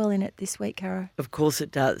olive oil in it this week, Caro. Of course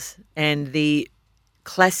it does. And the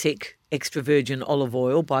classic extra virgin olive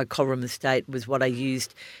oil by Cobram Estate was what I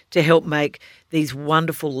used to help make these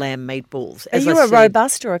wonderful lamb meatballs. Are you a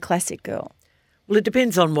robust or a classic girl? Well, it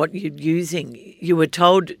depends on what you're using. You were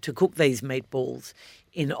told to cook these meatballs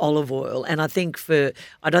in olive oil, and I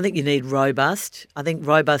don't think you need robust. I think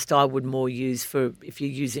robust I would more use for if you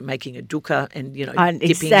use it making a dukkha and dipping.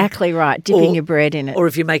 Exactly right, dipping your bread in it, or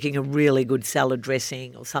if you're making a really good salad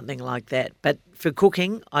dressing or something like that. But for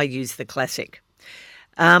cooking, I use the classic.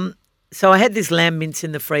 So I had this lamb mince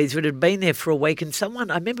in the freezer. It had been there for a week, and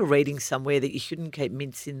I remember reading somewhere that you shouldn't keep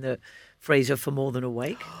mince in the freezer for more than a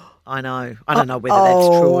week. I know. I don't know whether that's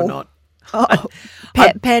true or not.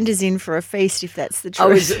 Panda's in for a feast if that's the truth.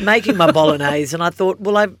 I was making my bolognese and I thought,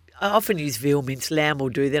 well, I often use veal mince. Lamb will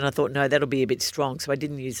do. Then I thought, no, that'll be a bit strong. So I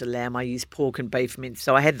didn't use the lamb. I used pork and beef mince.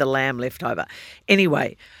 So I had the lamb left over.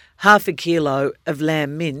 Anyway, 1/2 kilo of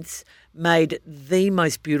lamb mince made the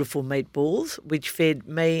most beautiful meatballs, which fed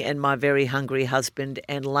me and my very hungry husband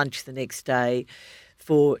and lunch the next day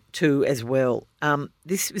for two as well.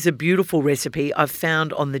 This was a beautiful recipe I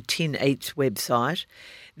found on the Tin Eats website.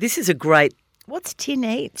 This is a great... What's Tin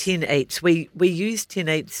Eats? Tin Eats. We used Tin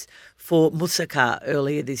Eats for moussaka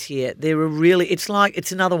earlier this year. They're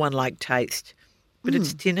it's another one like Taste, but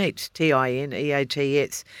it's Tin Eats,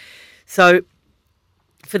 TINEATS. So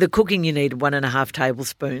for the cooking, you need 1.5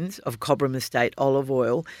 tablespoons of Cobram Estate olive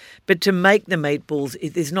oil. But to make the meatballs,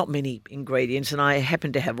 there's not many ingredients, and I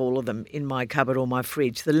happen to have all of them in my cupboard or my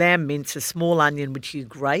fridge. The lamb mince, a small onion, which you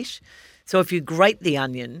grate. So if you grate the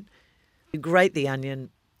onion,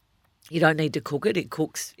 you don't need to cook it. It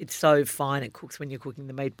cooks. It's so fine. It cooks when you're cooking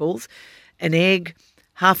the meatballs. An egg,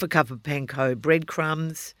 1/2 cup of panko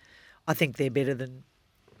breadcrumbs. I think they're better than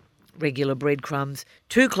regular breadcrumbs.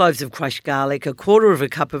 2 cloves of crushed garlic, 1/4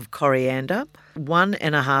 cup of coriander,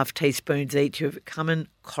 1.5 teaspoons each of cumin,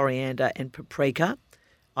 coriander and paprika.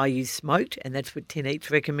 I use smoked, and that's what Tin Eats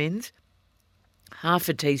recommends.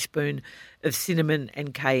 1/2 teaspoon of cinnamon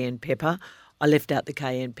and cayenne pepper. I left out the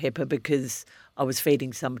cayenne pepper because I was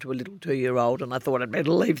feeding some to a little 2-year-old and I thought I'd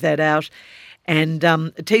better leave that out. And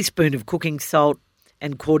a teaspoon of cooking salt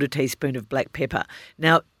and 1/4 teaspoon of black pepper.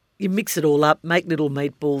 Now, you mix it all up, make little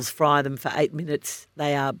meatballs, fry them for 8 minutes.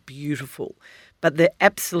 They are beautiful. But the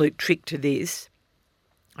absolute trick to this,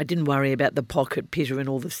 I didn't worry about the pocket pitta and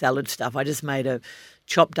all the salad stuff. I just made a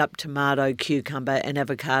chopped up tomato, cucumber and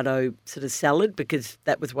avocado sort of salad because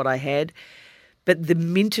that was what I had. But the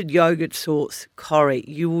minted yogurt sauce, Corrie,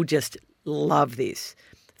 you will just love this.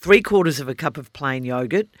 3/4 cup of plain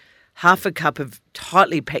yogurt, 1/2 cup of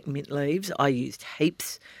tightly packed mint leaves. I used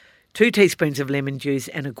heaps. 2 teaspoons of lemon juice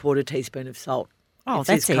and 1/4 teaspoon of salt. Oh,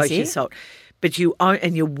 that's easy. Salt. But you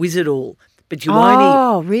whiz it all. But you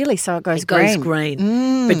really? So it goes green. It goes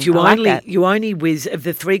green. But you only whiz of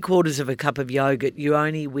the 3/4 cup of yogurt. You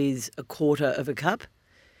only whiz 1/4 cup.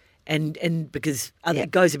 And because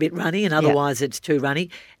it goes a bit runny and otherwise it's too runny,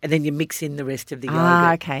 and then you mix in the rest of the yogurt.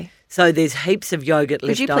 Ah, okay. So there's heaps of yogurt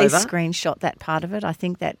left over. Could you please screenshot that part of it? I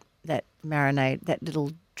think that marinade, that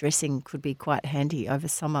little dressing could be quite handy over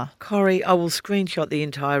summer. Corrie, I will screenshot the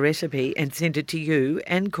entire recipe and send it to you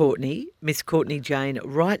and Courtney, Miss Courtney Jane,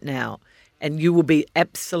 right now. And you will be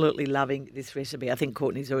absolutely loving this recipe. I think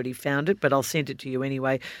Courtney's already found it, but I'll send it to you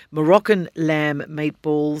anyway. Moroccan lamb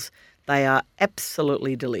meatballs. They are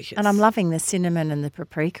absolutely delicious. And I'm loving the cinnamon and the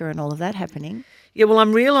paprika and all of that happening. Yeah, well,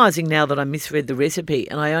 I'm realising now that I misread the recipe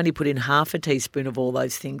and I only put in half a teaspoon of all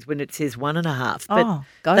those things when it says 1.5.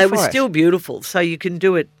 But they were still beautiful. So you can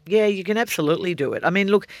do it. Yeah, you can absolutely do it. I mean,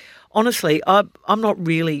 look, honestly, I'm not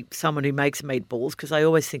really someone who makes meatballs because I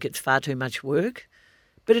always think it's far too much work.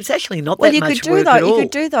 But it's actually not that much work at all. You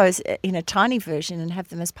could do those in a tiny version and have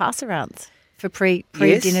them as pass-arounds for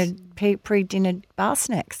pre-dinner bar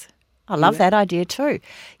snacks. I love that idea too.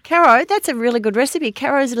 Caro, that's a really good recipe.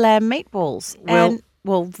 Caro's lamb meatballs.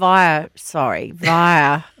 Via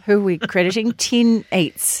who are we crediting? Tin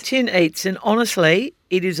Eats. Tin Eats. And honestly,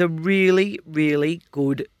 it is a really, really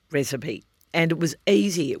good recipe. And it was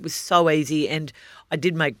easy. It was so easy. And I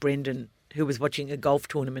did make Brendan, who was watching a golf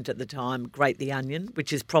tournament at the time, grate the onion,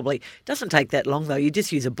 which is probably doesn't take that long though. You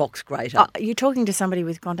just use a box grater. You're talking to somebody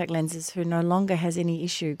with contact lenses who no longer has any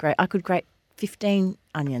issue. I could grate 15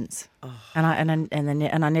 onions, and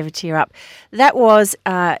I never tear up. That was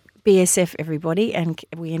BSF, everybody, and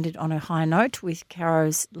we ended on a high note with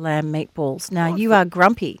Caro's lamb meatballs. Now you are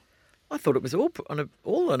grumpy. I thought it was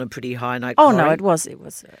all on a pretty high note. Oh Corrie. no, it was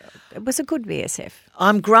a good BSF.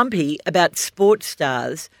 I'm grumpy about sports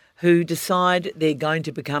stars who decide they're going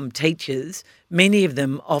to become teachers, many of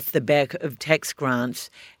them off the back of tax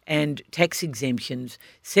grants and tax exemptions,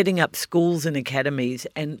 setting up schools and academies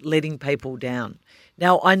and letting people down.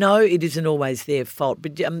 Now, I know it isn't always their fault,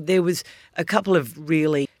 but there was a couple of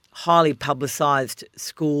really highly publicised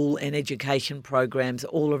school and education programs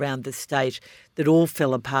all around the state that all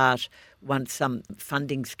fell apart once some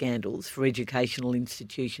funding scandals for educational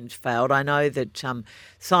institutions failed. I know that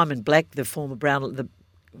Simon Black, the former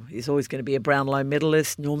is always going to be a Brownlow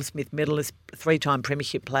medalist, Norm Smith medalist, 3-time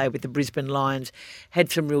premiership player with the Brisbane Lions, had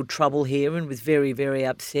some real trouble here and was very, very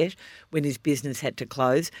upset when his business had to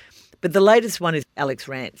close. But the latest one is Alex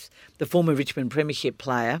Rance, the former Richmond premiership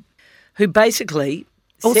player, who basically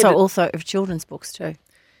also of children's books too.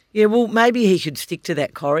 Yeah, well, maybe he should stick to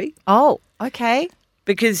that, Corrie. Oh, okay.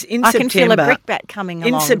 Because I can feel a brickbat coming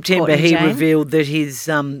along. In September, Courtney he Jane. revealed that his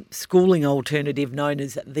schooling alternative, known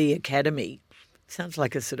as The Academy, sounds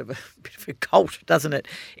like a sort of a bit of a cult, doesn't it?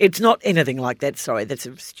 It's not anything like that. Sorry, that's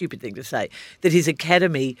a stupid thing to say. That his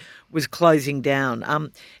academy was closing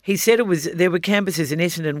down. He said there were campuses in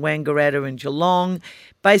Essendon, Wangaratta and Geelong,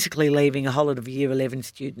 basically leaving a whole lot of Year 11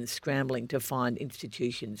 students scrambling to find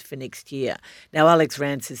institutions for next year. Now, Alex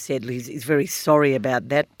Rance has said he's very sorry about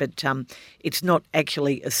that, but it's not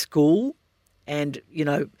actually a school, and you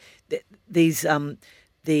know these.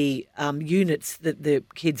 The units that the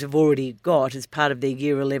kids have already got as part of their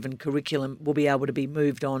Year 11 curriculum will be able to be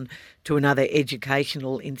moved on to another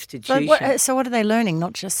educational institution. So what are they learning?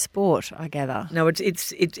 Not just sport, I gather. No,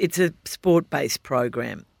 it's a sport-based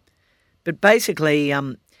program. But basically,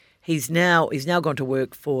 he's now gone to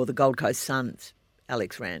work for the Gold Coast Suns,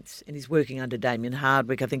 Alex Rance, and he's working under Damien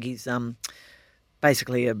Hardwick. I think he's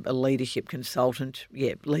basically a leadership consultant.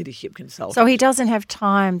 Yeah, leadership consultant. So he doesn't have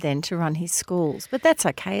time then to run his schools, but that's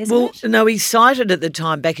okay, isn't it? Well, no, he cited at the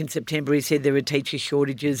time, back in September, he said there were teacher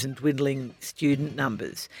shortages and dwindling student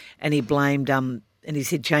numbers, and he blamed and he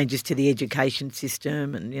said changes to the education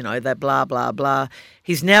system and, you know, that blah, blah, blah.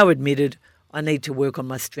 He's now admitted, I need to work on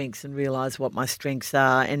my strengths and realise what my strengths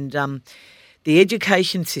are. And the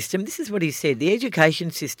education system, this is what he said, the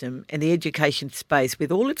education system and the education space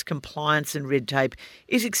with all its compliance and red tape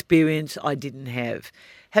is experience I didn't have.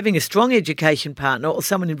 Having a strong education partner or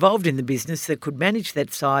someone involved in the business that could manage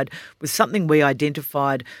that side was something we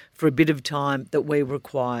identified for a bit of time that we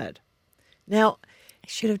required. Now,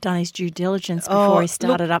 he should have done his due diligence before he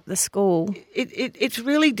started up the school. It's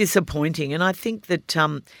really disappointing, and I think that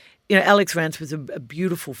Alex Rance was a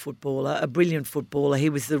beautiful footballer, a brilliant footballer. He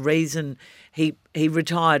was the reason he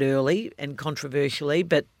retired early and controversially,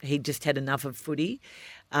 but he just had enough of footy,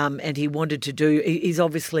 and he wanted to do. He's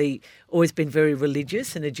obviously always been very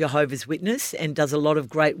religious and a Jehovah's Witness, and does a lot of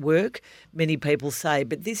great work. Many people say,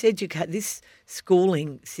 but this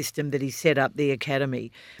schooling system that he set up, the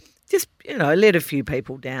academy, just, let a few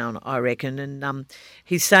people down, I reckon. And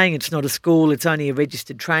he's saying it's not a school, it's only a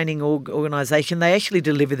registered training organisation. They actually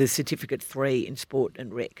deliver the Certificate 3 in sport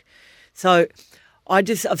and rec. So I've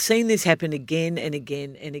seen this happen again and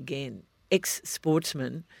again and again.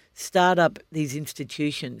 Ex-sportsmen start up these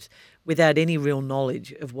institutions without any real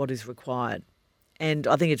knowledge of what is required. And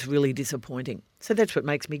I think it's really disappointing. So that's what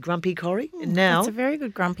makes me grumpy, Corrie. And now, that's a very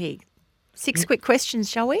good grumpy. 6 quick questions,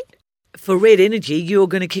 shall we? For Red Energy, you're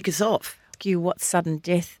going to kick us off. What sudden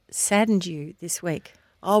death saddened you this week?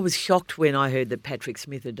 I was shocked when I heard that Patrick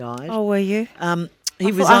Smith had died. Oh, were you? I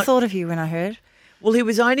thought of you when I heard. Well, he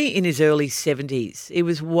was only in his early 70s. He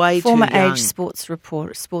was way Former too young. Age sports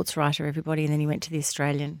writer, everybody, and then he went to the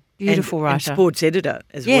Australian. Beautiful and writer. sports editor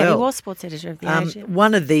as yeah, well. he was sports editor of the Age. Yeah.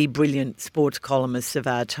 One of the brilliant sports columnists of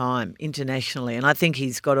our time internationally, and I think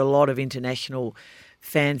he's got a lot of international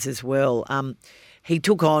fans as well. He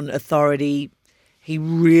took on authority. He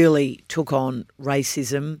really took on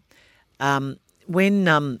racism.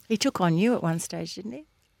 He took on you at one stage, didn't he?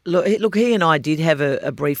 Look, he and I did have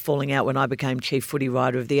a brief falling out when I became chief footy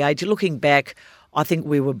writer of the Age. Looking back, I think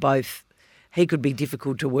we were both. He could be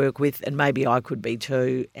difficult to work with, and maybe I could be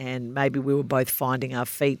too, and maybe we were both finding our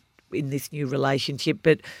feet in this new relationship.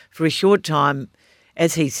 But for a short time,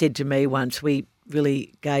 as he said to me once, we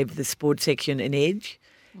really gave the sports section an edge.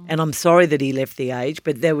 And I'm sorry that he left the Age,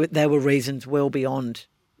 but there were reasons well beyond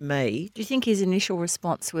me. Do you think his initial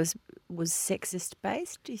response was sexist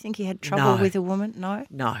based? Do you think he had trouble No. with a woman? No,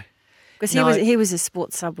 No. because No. he was a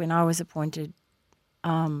sports sub when I was appointed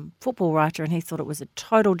football writer, and he thought it was a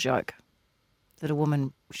total joke that a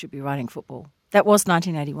woman should be writing football. That was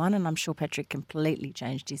 1981, and I'm sure Patrick completely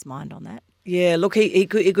changed his mind on that. Yeah, look, he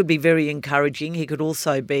could be very encouraging. He could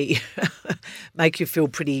also be make you feel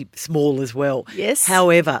pretty small as well. Yes.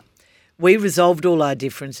 However, we resolved all our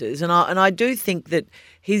differences, and I do think that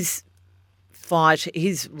his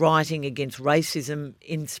writing against racism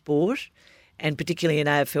in sport, and particularly in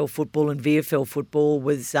AFL football and VFL football,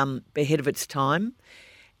 was ahead of its time.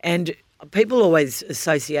 And people always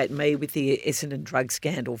associate me with the Essendon drug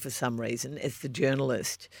scandal for some reason as the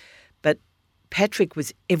journalist, but Patrick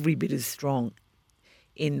was every bit as strong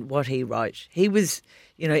in what he wrote. He was,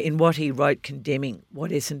 in what he wrote, condemning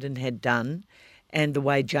what Essendon had done and the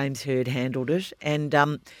way James Hird handled it. And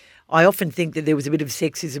I often think that there was a bit of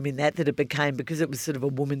sexism in that it became because it was sort of a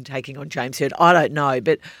woman taking on James Hird. I don't know,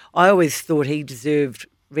 but I always thought he deserved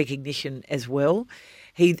recognition as well.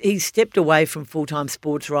 He stepped away from full-time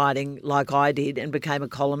sports writing like I did and became a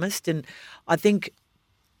columnist, and I think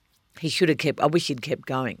he should have kept. I wish he'd kept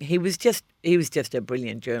going. He was just a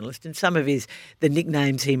brilliant journalist, and some of the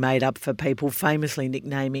nicknames he made up for people, famously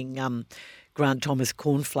nicknaming Grant Thomas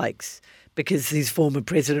Cornflakes, because his former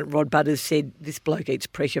president Rod Butters said this bloke eats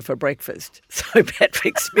pressure for breakfast. So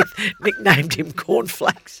Patrick Smith nicknamed him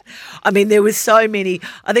Cornflakes. I mean, there was so many.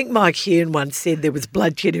 I think Mike Sheehan once said there was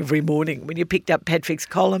bloodshed every morning when you picked up Patrick's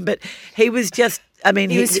column, but he was just. I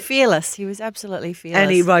mean, he was fearless. He was absolutely fearless,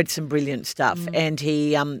 and he wrote some brilliant stuff. And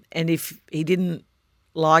and if he didn't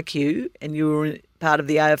like you and you were part of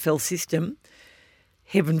the AFL system,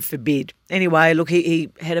 heaven forbid. Anyway, look, he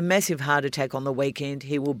had a massive heart attack on the weekend.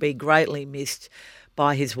 He will be greatly missed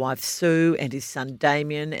by his wife Sue and his son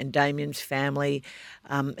Damien and Damien's family.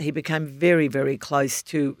 He became very, very close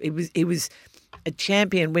to. He was a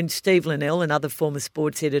champion when Steve Linnell, another former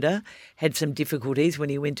sports editor, had some difficulties when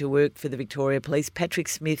he went to work for the Victoria Police. Patrick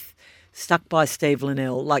Smith stuck by Steve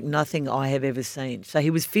Linnell like nothing I have ever seen. So he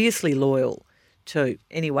was fiercely loyal too.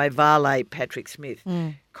 Anyway, Varley, Patrick Smith.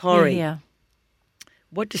 Corrie, Yeah.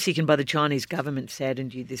 what decision by the Chinese government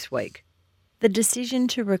saddened you this week? The decision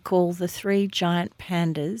to recall the 3 giant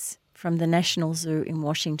pandas from the National Zoo in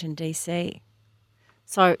Washington, D.C.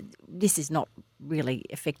 So this is not really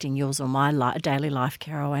affecting yours or my daily life,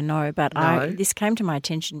 Caro, I know, but No. this came to my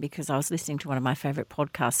attention because I was listening to one of my favourite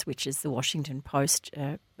podcasts, which is the Washington Post.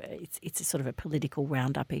 It's a sort of a political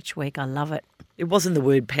roundup each week. I love it. It wasn't the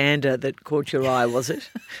word panda that caught your eye, was it?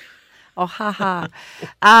 Oh, ha ha.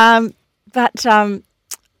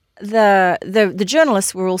 The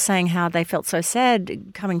journalists were all saying how they felt so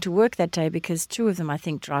sad coming to work that day because 2 of them, I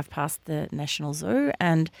think, drive past the National Zoo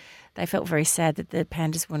and they felt very sad that the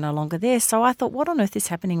pandas were no longer there. So I thought, what on earth is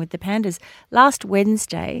happening with the pandas? Last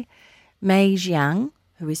Wednesday, Mei Jiang,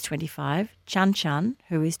 who is 25, Chan Chan,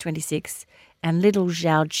 who is 26, and little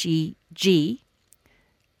Zhao Ji,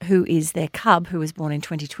 who is their cub, who was born in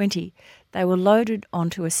 2020, they were loaded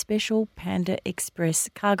onto a special Panda Express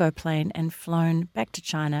cargo plane and flown back to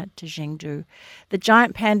China, to Chengdu. The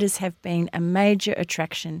giant pandas have been a major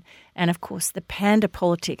attraction, and of course the panda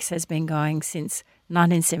politics has been going since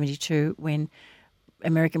 1972 when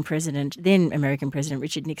then American President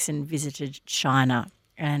Richard Nixon visited China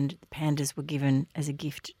and pandas were given as a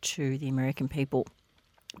gift to the American people.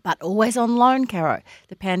 But always on loan, Caro.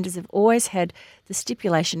 The pandas have always had the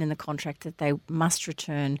stipulation in the contract that they must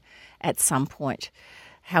return at some point.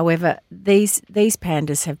 However, these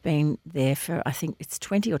pandas have been there for, I think it's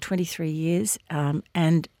 20 or 23 years,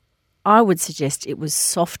 and I would suggest it was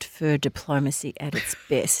soft fur diplomacy at its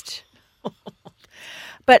best.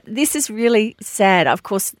 But this is really sad. Of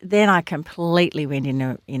course, then I completely went in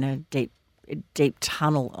a deep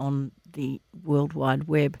tunnel on the World Wide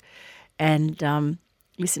Web, and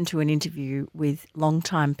listened to an interview with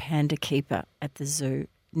longtime panda keeper at the zoo,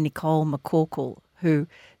 Nicole McCorkle, who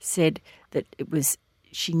said that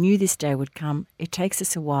she knew this day would come. It takes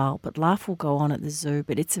us a while, but life will go on at the zoo,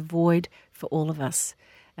 but it's a void for all of us.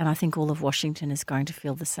 And I think all of Washington is going to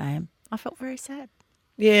feel the same. I felt very sad.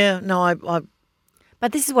 Yeah, no, I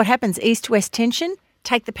But this is what happens. East-West tension,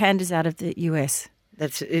 take the pandas out of the US.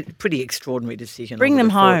 that's a pretty extraordinary decision. Bring them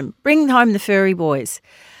home. Bring home the furry boys.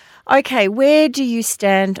 Okay, where do you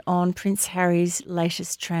stand on Prince Harry's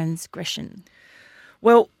latest transgression?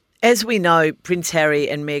 Well, as we know, Prince Harry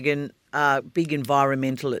and Meghan are big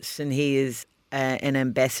environmentalists, and he is an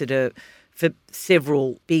ambassador for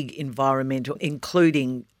several big environmental,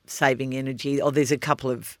 including Saving Energy. Oh, there's a couple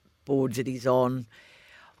of boards that he's on.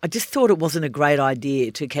 I just thought it wasn't a great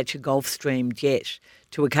idea to catch a Gulfstream jet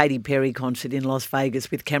to a Katy Perry concert in Las Vegas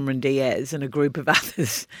with Cameron Diaz and a group of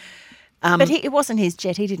others. But it wasn't his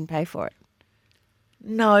jet. He didn't pay for it.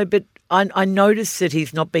 No, but I noticed that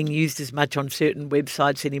he's not being used as much on certain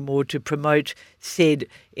websites anymore to promote said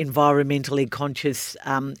environmentally conscious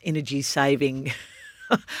energy saving.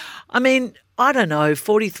 I mean, I don't know,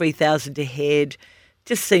 43,000 a head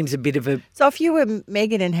just seems a bit of a... So if you were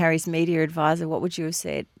Meghan and Harry's media advisor, what would you have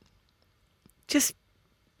said? Just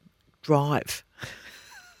drive.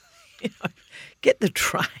 Get the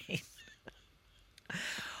train.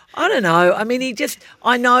 I don't know. I mean,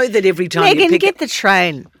 I know that every time Meghan, get the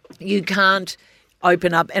train. You can't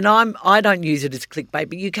open up, and I don't use it as clickbait,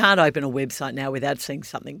 but you can't open a website now without seeing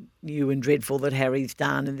something new and dreadful that Harry's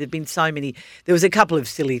done. And there've been so many. There was a couple of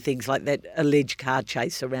silly things like that alleged car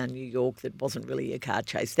chase around New York that wasn't really a car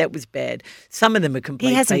chase. That was bad. Some of them are complete.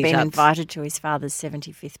 He hasn't been beat-ups. invited to his father's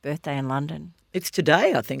 75th birthday in London. It's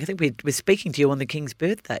today, I think. I think we're speaking to you on the King's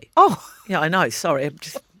birthday. Oh, Yeah, I know. Sorry, I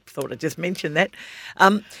just thought I'd just mention that.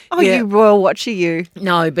 you royal watcher, you.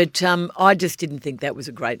 No, but I just didn't think that was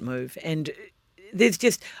a great move. And there's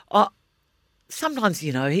just sometimes,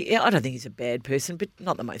 I don't think he's a bad person, but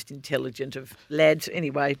not the most intelligent of lads.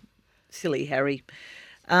 Anyway, silly Harry.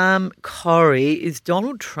 Corrie, is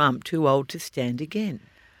Donald Trump too old to stand again?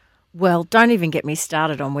 Well, don't even get me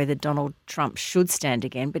started on whether Donald Trump should stand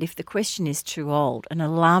again. But if the question is too old, an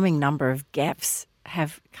alarming number of gaffes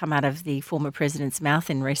have come out of the former president's mouth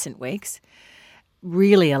in recent weeks.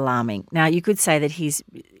 Really alarming. Now, you could say that he's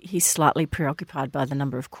slightly preoccupied by the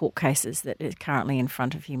number of court cases that are currently in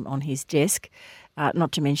front of him on his desk,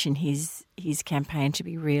 not to mention his campaign to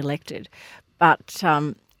be re-elected. But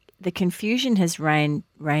the confusion has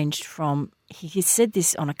ranged from, he said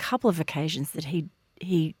this on a couple of occasions, that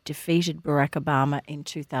he defeated Barack Obama in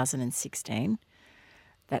 2016.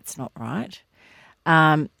 That's not right.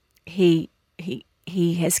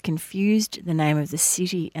 He has confused the name of the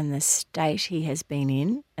city and the state he has been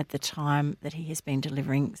in at the time that he has been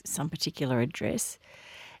delivering some particular address.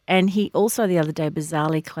 And he also the other day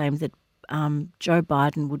bizarrely claimed that Joe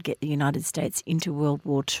Biden would get the United States into World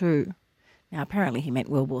War II. Now, apparently he meant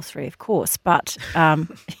World War III, of course, but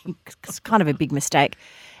it's kind of a big mistake.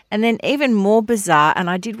 And then even more bizarre, and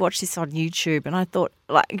I did watch this on YouTube, and I thought,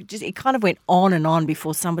 it kind of went on and on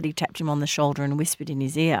before somebody tapped him on the shoulder and whispered in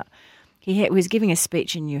his ear. He was giving a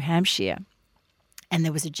speech in New Hampshire, and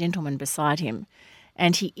there was a gentleman beside him,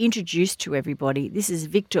 and he introduced to everybody, this is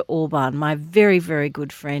Viktor Orban, my very, very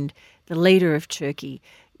good friend, the leader of Turkey.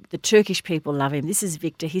 The Turkish people love him. This is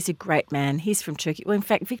Viktor. He's a great man. He's from Turkey. Well, in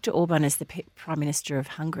fact, Viktor Orban is the Prime Minister of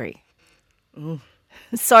Hungary.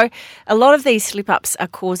 So a lot of these slip-ups are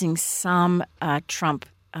causing some Trump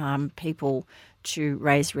people to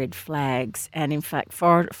raise red flags. And in fact,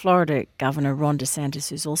 Florida Governor Ron DeSantis,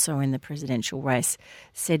 who's also in the presidential race,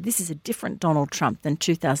 said this is a different Donald Trump than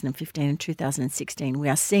 2015 and 2016. We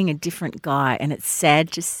are seeing a different guy, and it's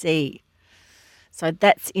sad to see. So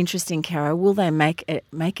that's interesting, Caro. Will they make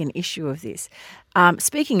an issue of this?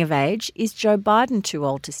 Speaking of age, is Joe Biden too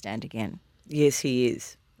old to stand again? Yes, he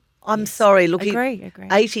is. I'm sorry. Look, Agree.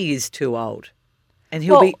 80 is too old. And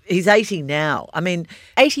he's 80 now. I mean,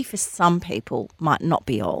 80 for some people might not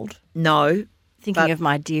be old. no. Thinking of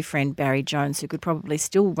my dear friend Barry Jones, who could probably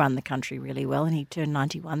still run the country really well, and he turned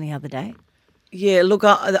 91 the other day. Yeah, look,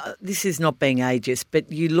 this is not being ageist,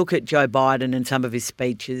 but you look at Joe Biden and some of his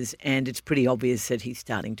speeches, and it's pretty obvious that he's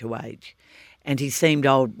starting to age. And he seemed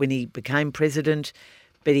old when he became president,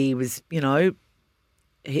 but he was,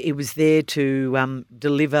 he was there to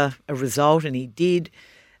deliver a result, and he did.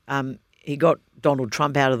 He got Donald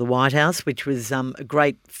Trump out of the White House, which was a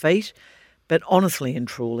great feat. But honestly and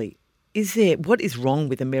truly, what is wrong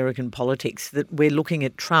with American politics that we're looking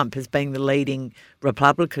at Trump as being the leading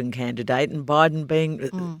Republican candidate and Biden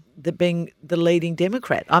being the leading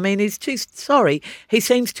Democrat? I mean, he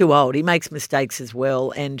seems too old. He makes mistakes as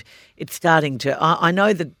well, and it's starting to. I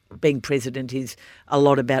know that being president is a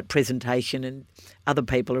lot about presentation, and other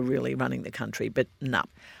people are really running the country, but no.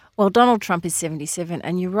 Well, Donald Trump is 77,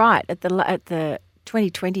 and you're right. At the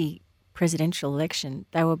 2020 presidential election,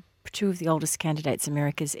 they were two of the oldest candidates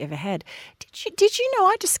America's ever had. Did you know?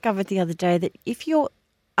 I discovered the other day that if you're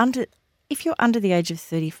under the age of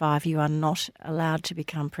 35, you are not allowed to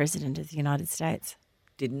become president of the United States.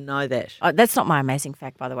 Didn't know that. Oh, that's not my amazing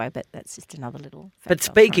fact, by the way, but that's just another little fact. But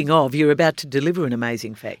speaking of, you're about to deliver an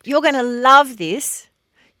amazing fact. You're going to love this.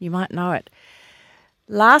 You might know it.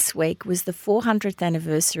 Last week was the 400th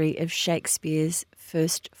anniversary of Shakespeare's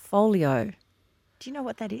first folio. Do you know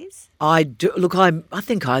what that is? I do. Look, I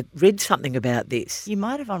think I read something about this. You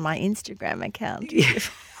might have on my Instagram account. Yeah,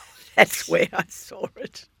 that's where I saw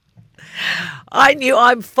it. I knew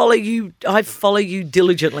I'd follow you. I follow you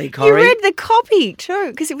diligently, Corrie. You read the copy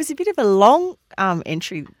too, because it was a bit of a long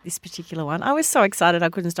entry, this particular one. I was so excited I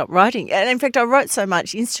couldn't stop writing. And in fact, I wrote so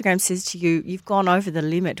much, Instagram says to you, you've gone over the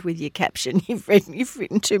limit with your caption. You've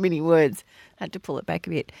written too many words. I had to pull it back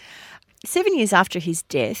a bit. 7 years after his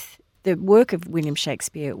death, the work of William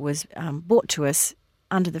Shakespeare was brought to us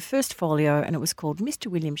under the first folio, and it was called Mr.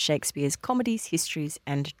 William Shakespeare's Comedies, Histories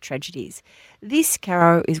and Tragedies. This,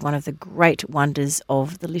 Caro, is one of the great wonders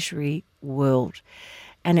of the literary world.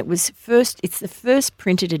 And it's the first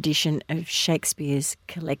printed edition of Shakespeare's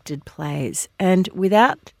collected plays. And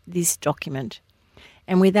without this document,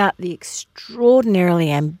 and without the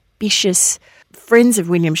extraordinarily ambitious friends of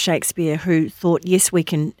William Shakespeare who thought, yes, we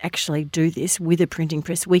can actually do this with a printing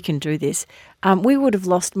press, we can do this, we would have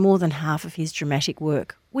lost more than half of his dramatic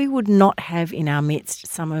work. We would not have in our midst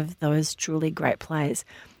some of those truly great plays.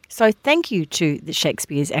 So thank you to the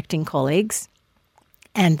Shakespeare's acting colleagues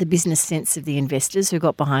and the business sense of the investors who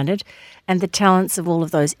got behind it, and the talents of all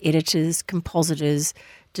of those editors, compositors,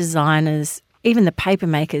 designers, even the paper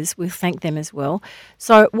makers. We'll thank them as well.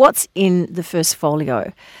 So what's in the first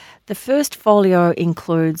folio? The first folio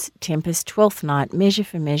includes Tempest, Twelfth Night, Measure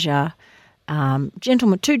for Measure,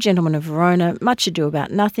 Two Gentlemen of Verona, Much Ado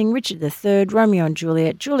About Nothing, Richard III, Romeo and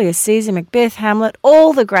Juliet, Julius Caesar, Macbeth, Hamlet,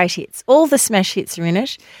 all the great hits, all the smash hits are in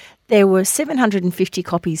it. There were 750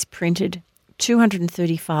 copies printed,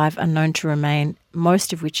 235 are known to remain,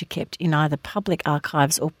 most of which are kept in either public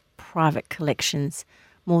archives or private collections.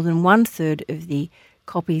 More than 1/3 of the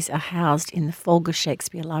copies are housed in the Folger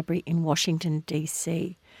Shakespeare Library in Washington,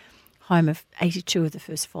 D.C., home of 82 of the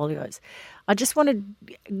first folios. I just want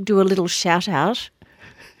to do a little shout out,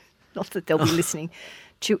 not that they'll be listening,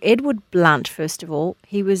 to Edward Blunt, first of all.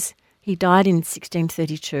 He died in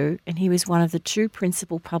 1632, and he was one of the two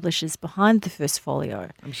principal publishers behind the first folio.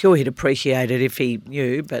 I'm sure he'd appreciate it if he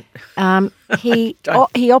knew, but he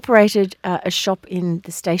operated a shop in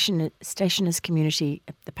the stationers community,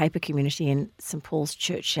 the paper community in St Paul's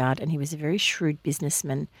Churchyard, and he was a very shrewd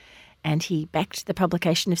businessman. And he backed the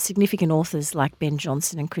publication of significant authors like Ben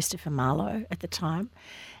Jonson and Christopher Marlowe at the time.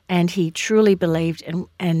 And he truly believed,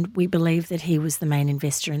 and we believe, that he was the main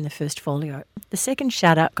investor in the first folio. The second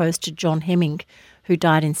shout-out goes to John Hemming, who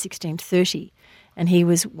died in 1630, and he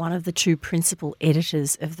was one of the two principal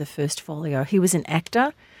editors of the first folio. He was an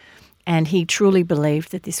actor, and he truly believed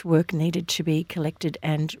that this work needed to be collected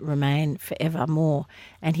and remain forevermore.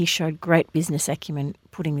 And he showed great business acumen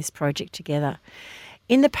putting this project together.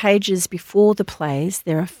 In the pages before the plays,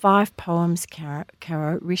 there are 5 poems,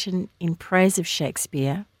 Caro, written in praise of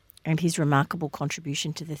Shakespeare and his remarkable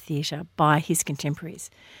contribution to the theatre by his contemporaries.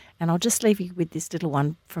 And I'll just leave you with this little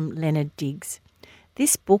one from Leonard Digges.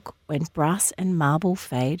 This book, when brass and marble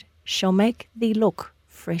fade, shall make thee look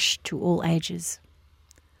fresh to all ages.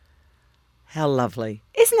 How lovely.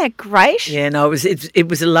 Isn't that great? Yeah, no, it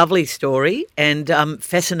was a lovely story and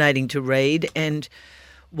fascinating to read. And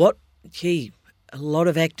a lot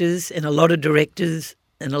of actors and a lot of directors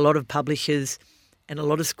and a lot of publishers and a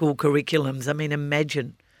lot of school curriculums. I mean,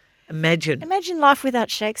 imagine. Imagine life without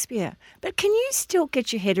Shakespeare. But can you still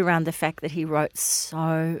get your head around the fact that he wrote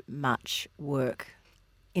so much work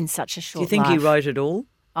in such a short life? Do you think he wrote it all?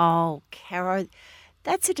 Oh, Caro,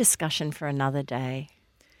 that's a discussion for another day.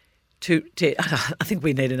 I think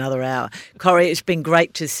we need another hour. Corrie, it's been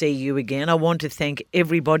great to see you again. I want to thank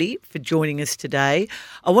everybody for joining us today.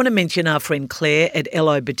 I want to mention our friend Claire at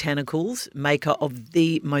Elo Botanicals, maker of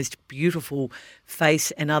the most beautiful face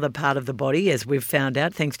and other part of the body, as we've found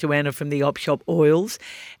out, thanks to Anna from the Op Shop Oils.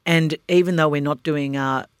 And even though we're not doing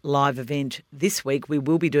our live event this week, we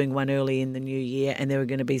will be doing one early in the new year, and there are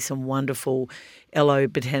going to be some wonderful Elo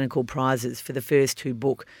Botanical prizes for the first who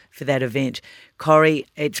book for that event. Corrie,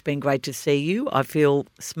 it's been great to see you. I feel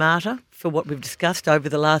smarter for what we've discussed over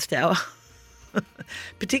the last hour,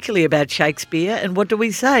 particularly about Shakespeare. And what do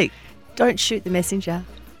we say? Don't shoot the messenger.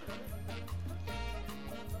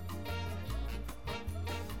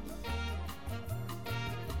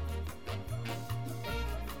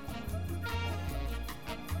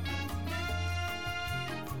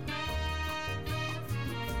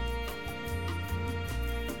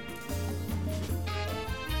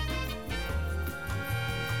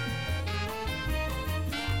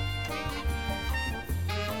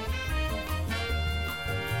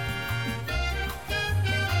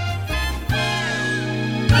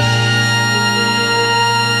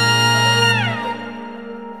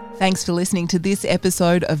 Thanks for listening to this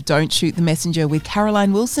episode of Don't Shoot the Messenger with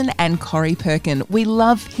Caroline Wilson and Corrie Perkin. We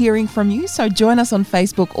love hearing from you, so join us on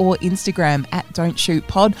Facebook or Instagram at Don't Shoot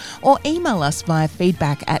Pod, or email us via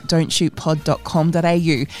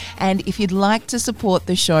feedback@don'tshootpod.com.au. And if you'd like to support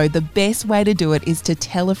the show, the best way to do it is to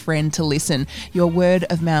tell a friend to listen. Your word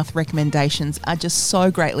of mouth recommendations are just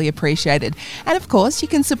so greatly appreciated. And of course, you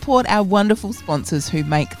can support our wonderful sponsors who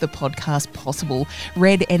make the podcast possible.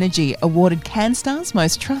 Red Energy, awarded CanStar's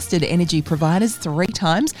most trusted energy providers 3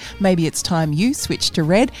 times. Maybe it's time you switch to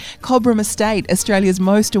Red. Cobram Estate, Australia's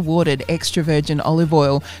most awarded extra virgin olive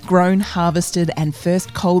oil, grown, harvested and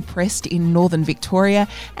first cold pressed in northern Victoria.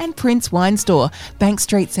 And Prince Wine Store, Bank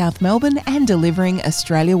Street, South Melbourne, and delivering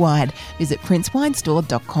Australia-wide. Visit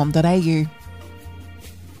princewinestore.com.au.